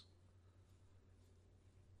us.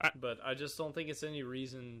 But I just don't think it's any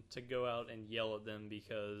reason to go out and yell at them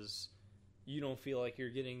because you don't feel like you're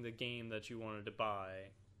getting the game that you wanted to buy.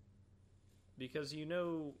 Because you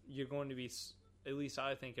know you're going to be, at least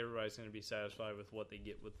I think everybody's going to be satisfied with what they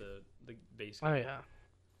get with the base game. Oh, yeah.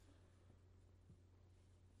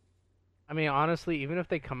 I mean, honestly, even if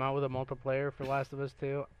they come out with a multiplayer for Last of Us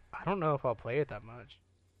 2, I don't know if I'll play it that much.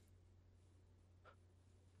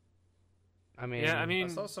 I mean, I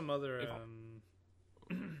saw some other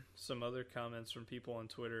some other comments from people on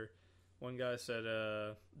Twitter. One guy said,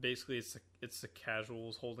 basically, it's the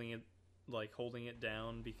casuals holding it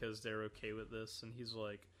down because they're okay with this, and he's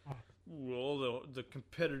like, well, the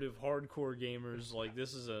competitive hardcore gamers, like,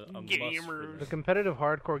 this is a must for them. The competitive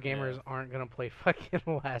hardcore gamers aren't gonna play fucking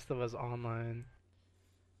Last of Us Online.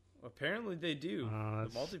 Apparently they do.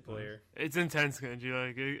 The multiplayer. It's intense, Kenji.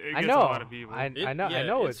 Like it gets a lot of people. I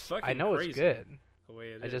know it's good. The way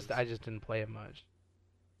it I just didn't play it much.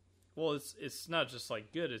 Well, it's not just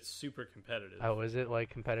like good; it's super competitive. Oh, is it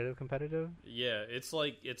like competitive? Yeah, it's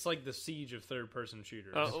like the siege of third-person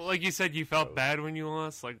shooters. Like you said, you felt bad when you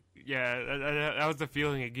lost. Like, yeah, that was the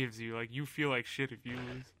feeling it gives you. Like, you feel like shit if you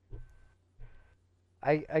lose.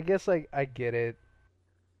 I guess I get it.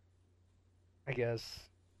 I guess.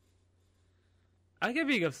 I get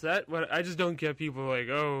being upset, but I just don't get people like,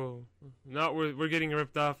 oh, we're getting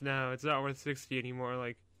ripped off now. It's not worth $60 anymore.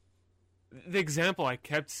 Like, the example I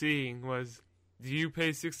kept seeing was, do you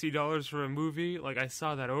pay $60 for a movie? Like, I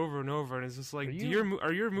saw that over and over, and it's just like,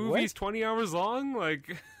 are your movies 20 hours long?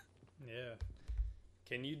 Like, yeah.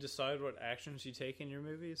 Can you decide what actions you take in your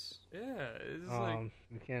movies? Yeah, it's like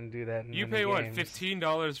you can't do that. You pay what,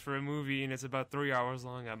 $15 for a movie, and it's about 3 hours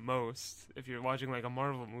long at most. If you're watching like a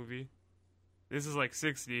Marvel movie, this is like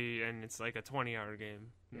 60, and it's like a 20-hour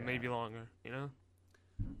game, maybe longer. You know?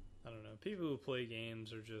 I don't know. People who play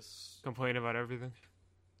games are just complain about everything.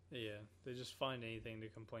 Yeah, they just find anything to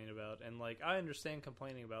complain about, and like I understand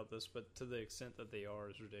complaining about this, but to the extent that they are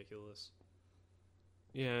is ridiculous.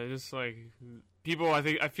 Yeah, just like people,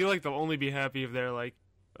 I feel like they'll only be happy if they're like,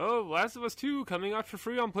 "Oh, Last of Us 2 coming out for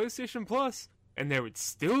free on PlayStation Plus," and there would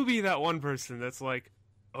still be that one person that's like,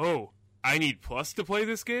 "Oh, I need Plus to play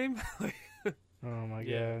this game." Oh my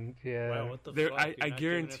god, yeah. Wow, what the fuck? I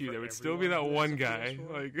guarantee you there would still be that one guy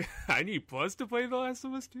like, "I need Plus to play The Last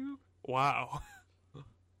of Us 2." Wow.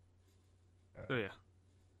 So yeah.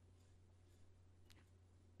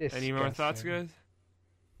 Any more thoughts, guys?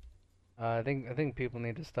 I think people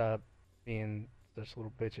need to stop being such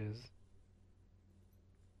little bitches.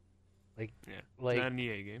 Like, not an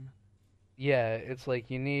EA game. Yeah, it's like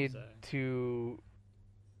you need to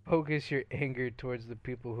focus your anger towards the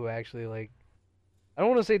people who actually, like, I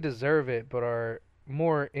don't want to say deserve it, but are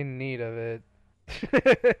more in need of it.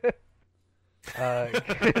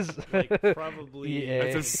 Like, probably EA.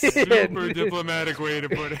 That's a super diplomatic way to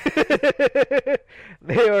put it.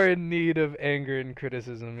 They are in need of anger and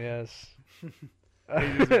criticism, yes.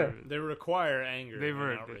 They require anger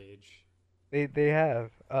and outrage. They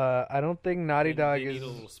have. I don't think Naughty Dog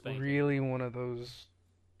is really one of those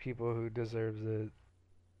people who deserves it.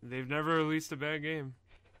 They've never released a bad game.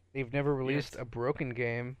 They've never released a broken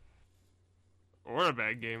game. Or a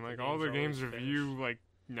bad game. Like, all their games review, like,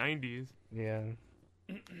 90s. Yeah.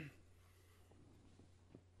 I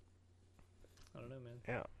don't know, man.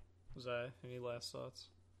 Yeah. Any last thoughts?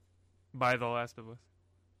 Buy The Last of Us.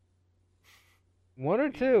 One or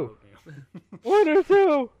two? One or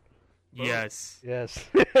two? Yes. Yes.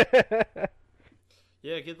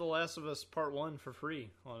 Yeah, get The Last of Us Part 1 for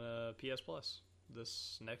free on PS Plus.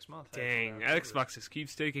 this next month. Dang, Xbox just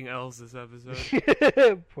keeps taking L's this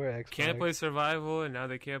episode. Poor Xbox. Can't play Survival, and now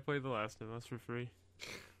they can't play The Last of Us for free.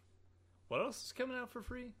 What else is coming out for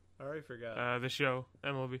free? I already forgot. The show,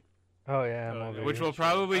 MLB. Oh yeah, Okay. Which will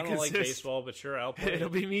probably I don't like consist... baseball, but sure, I'll play It'll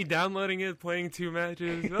it. be me downloading it, playing 2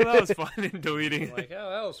 matches. Well, that was fun, and deleting it. Like, oh,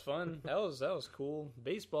 that was fun. That was cool.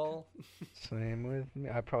 Baseball. Same with me.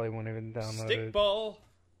 I probably won't even download it. Stickball.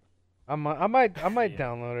 I might Yeah.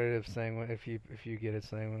 download it if you get it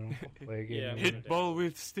saying we'll play a game. Yeah, Hit ball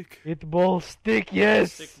with stick. Hit the ball, stick,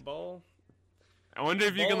 yes. Stickball. I wonder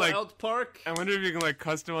if you Ball can like. out park. I wonder if you can like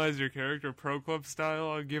customize your character pro club style.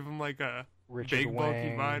 I'll give him like a Richard big bulky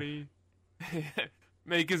Wang. body.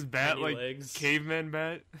 Make his bat Tiny like legs. caveman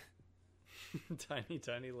bat.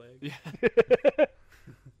 tiny legs. Yeah.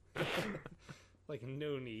 Like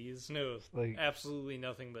no knees, no, Like absolutely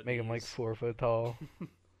nothing but make knees. him like 4 foot tall.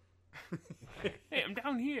 Hey, I'm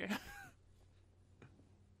down here.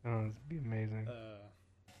 Oh, it'd be amazing.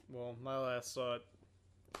 Well, my last thought,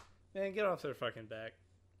 man, get off their fucking back.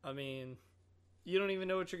 I mean, you don't even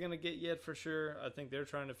know what you're gonna get yet for sure. I think they're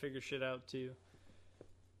trying to figure shit out too.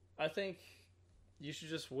 I think you should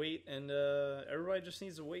just wait, and everybody just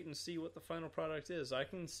needs to wait and see what the final product is. I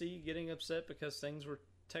can see getting upset because things were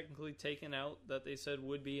technically taken out that they said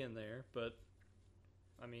would be in there, but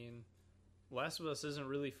I mean, Last of Us isn't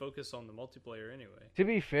really focused on the multiplayer anyway. To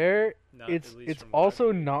be fair, Not it's at least from what also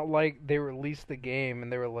I've heard. not like they released the game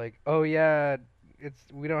and they were like, "Oh yeah,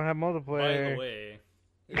 we don't have By multiplayer." the way,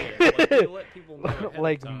 yeah, like they let people know ahead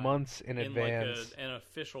like of time months in advance. like an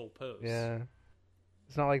official post. Yeah,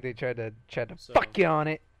 it's not like they tried to So- fuck you on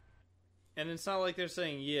it. And it's not like they're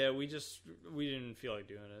saying, yeah, we didn't feel like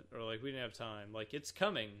doing it, or like we didn't have time. Like, it's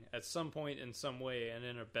coming at some point in some way and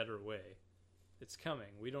in a better way. It's coming.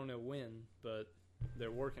 We don't know when, but they're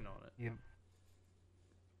working on it. Yep.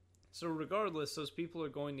 So regardless, those people are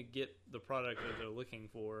going to get the product that they're looking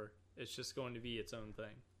for. It's just going to be its own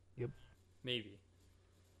thing. Yep. Maybe.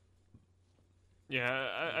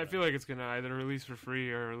 Yeah, I feel like it's gonna either release for free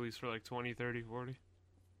or release for like 20, 30, 40.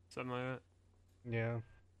 Something like that. Yeah.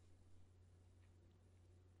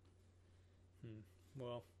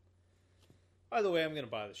 Well, either way, I'm going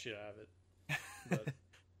to buy the shit out of it. But,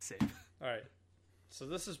 Same. alright. So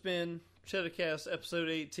this has been Cheddahcast episode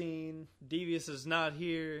 18. Devious is not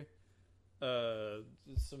here.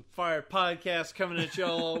 Some fire podcast coming at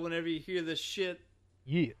y'all whenever you hear this shit.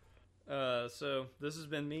 Yeah. So this has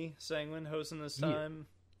been me, Sanguine, hosting this Yeah. time.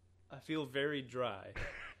 I feel very dry.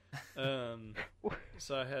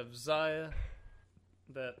 So I have Zaya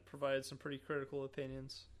that provides some pretty critical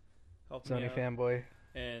opinions. Helping me Sony out. fanboy.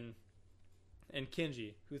 And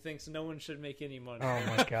Kenji, who thinks no one should make any money. Oh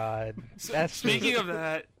my god. That's Speaking just, of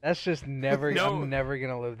that, that's just never. No. I'm never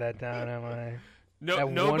gonna live that down, am I? That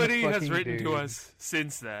one nobody has fucking written dude. to us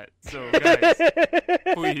since that. So guys,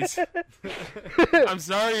 please. I'm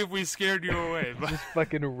sorry if we scared you away, but Just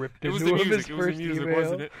fucking ripped it was into the him music. his It was the first music, email.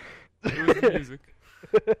 wasn't it? It was the music.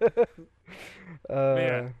 But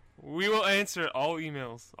yeah, we will answer all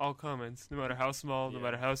emails, all comments, no matter how small, no Yeah.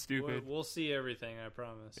 matter how stupid. We'll see everything, I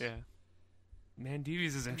promise. Yeah. Man,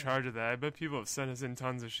 Devious is in charge of that. I bet people have sent us in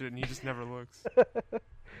tons of shit, and he just never looks.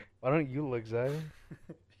 Why don't you look, Zay?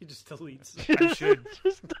 He just deletes. I should.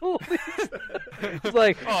 Just delete. It's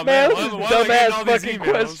like, Oh, man, man, this why is am I a getting dumbass all these fucking emails?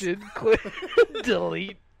 question. Click.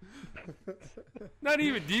 Delete. Not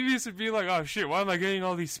even. Devious would be like, oh shit, why am I getting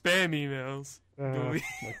all these spam emails? Oh Delete.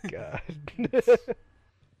 my god.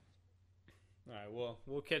 Alright, well,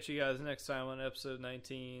 we'll catch you guys next time on episode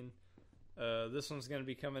 19. This one's going to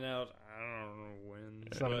be coming out, I don't know when.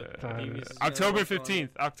 Sometime. Devious is gonna October work on it. 15th.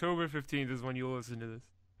 October 15th is when you'll listen to this.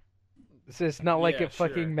 It's not like Yeah, it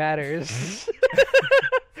fucking sure. matters.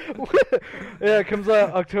 Yeah, it comes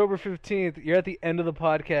out October 15th. You're at the end of the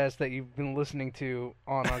podcast that you've been listening to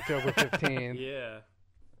on October 15th. Yeah.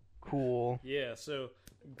 Cool. Yeah, so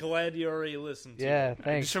glad you already listened to Yeah, it.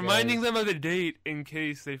 thanks. Just reminding guys. them of the date in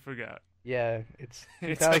case they forgot. Yeah, it's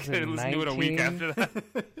It's like they 2019. listen to it a week after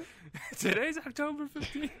that. Today's October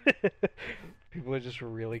 15th. People are just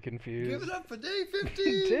really confused. Give it up for day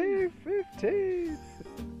 15! Day 15.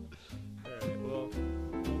 Alright, well,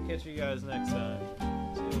 we'll catch you guys next time.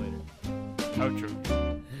 See you later.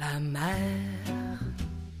 Outro. La mer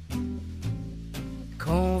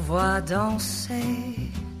qu'on voit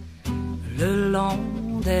danser le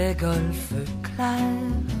long des golfes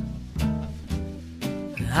clairs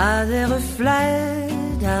a des reflets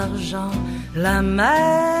d'argent. La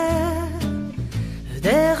mer,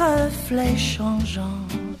 des reflets changeants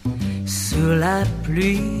sous la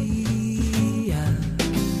pluie.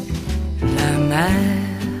 La mer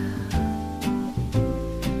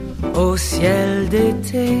au ciel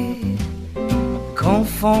d'été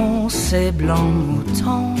confond ses blancs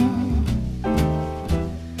moutons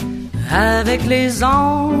avec les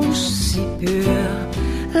anges si purs,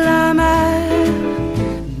 la mer,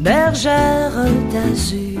 bergère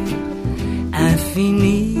d'azur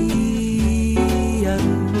infinie.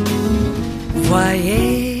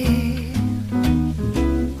 Voyez,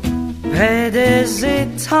 près des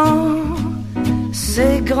étangs,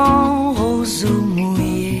 ces grands roseaux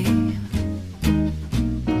mouillés.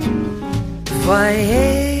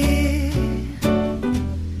 Voyez,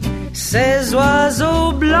 ces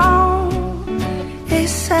oiseaux blancs et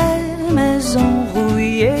ces maisons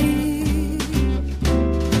rouillées.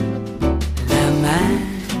 La mer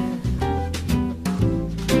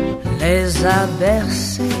les a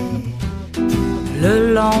bercés le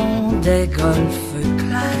long des golfes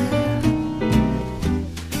clairs,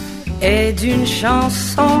 et d'une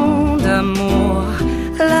chanson d'amour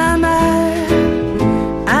la mer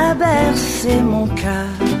a bercé mon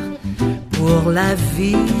cœur pour la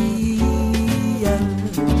vie.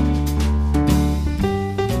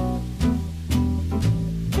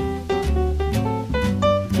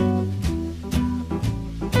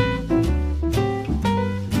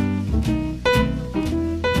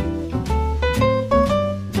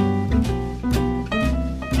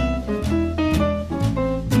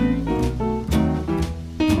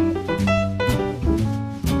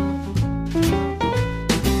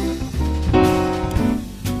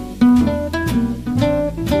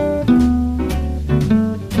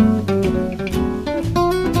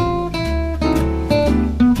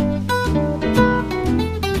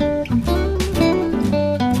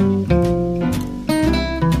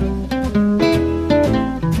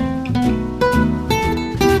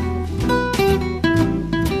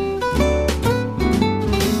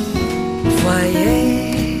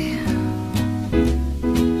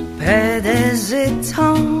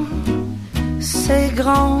 Ces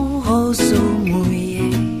grands roseaux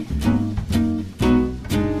mouillés.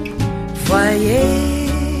 Voyez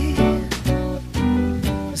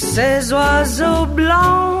ces oiseaux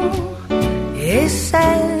blancs et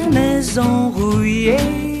ces maisons rouillées.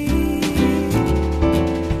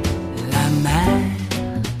 La mer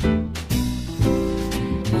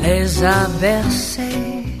les a bercés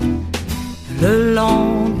le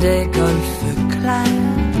long des golfes clairs,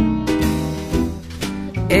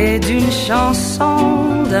 et d'une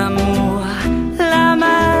chanson d'amour la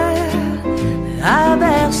mer a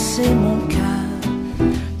bercé mon cœur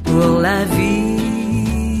pour la vie.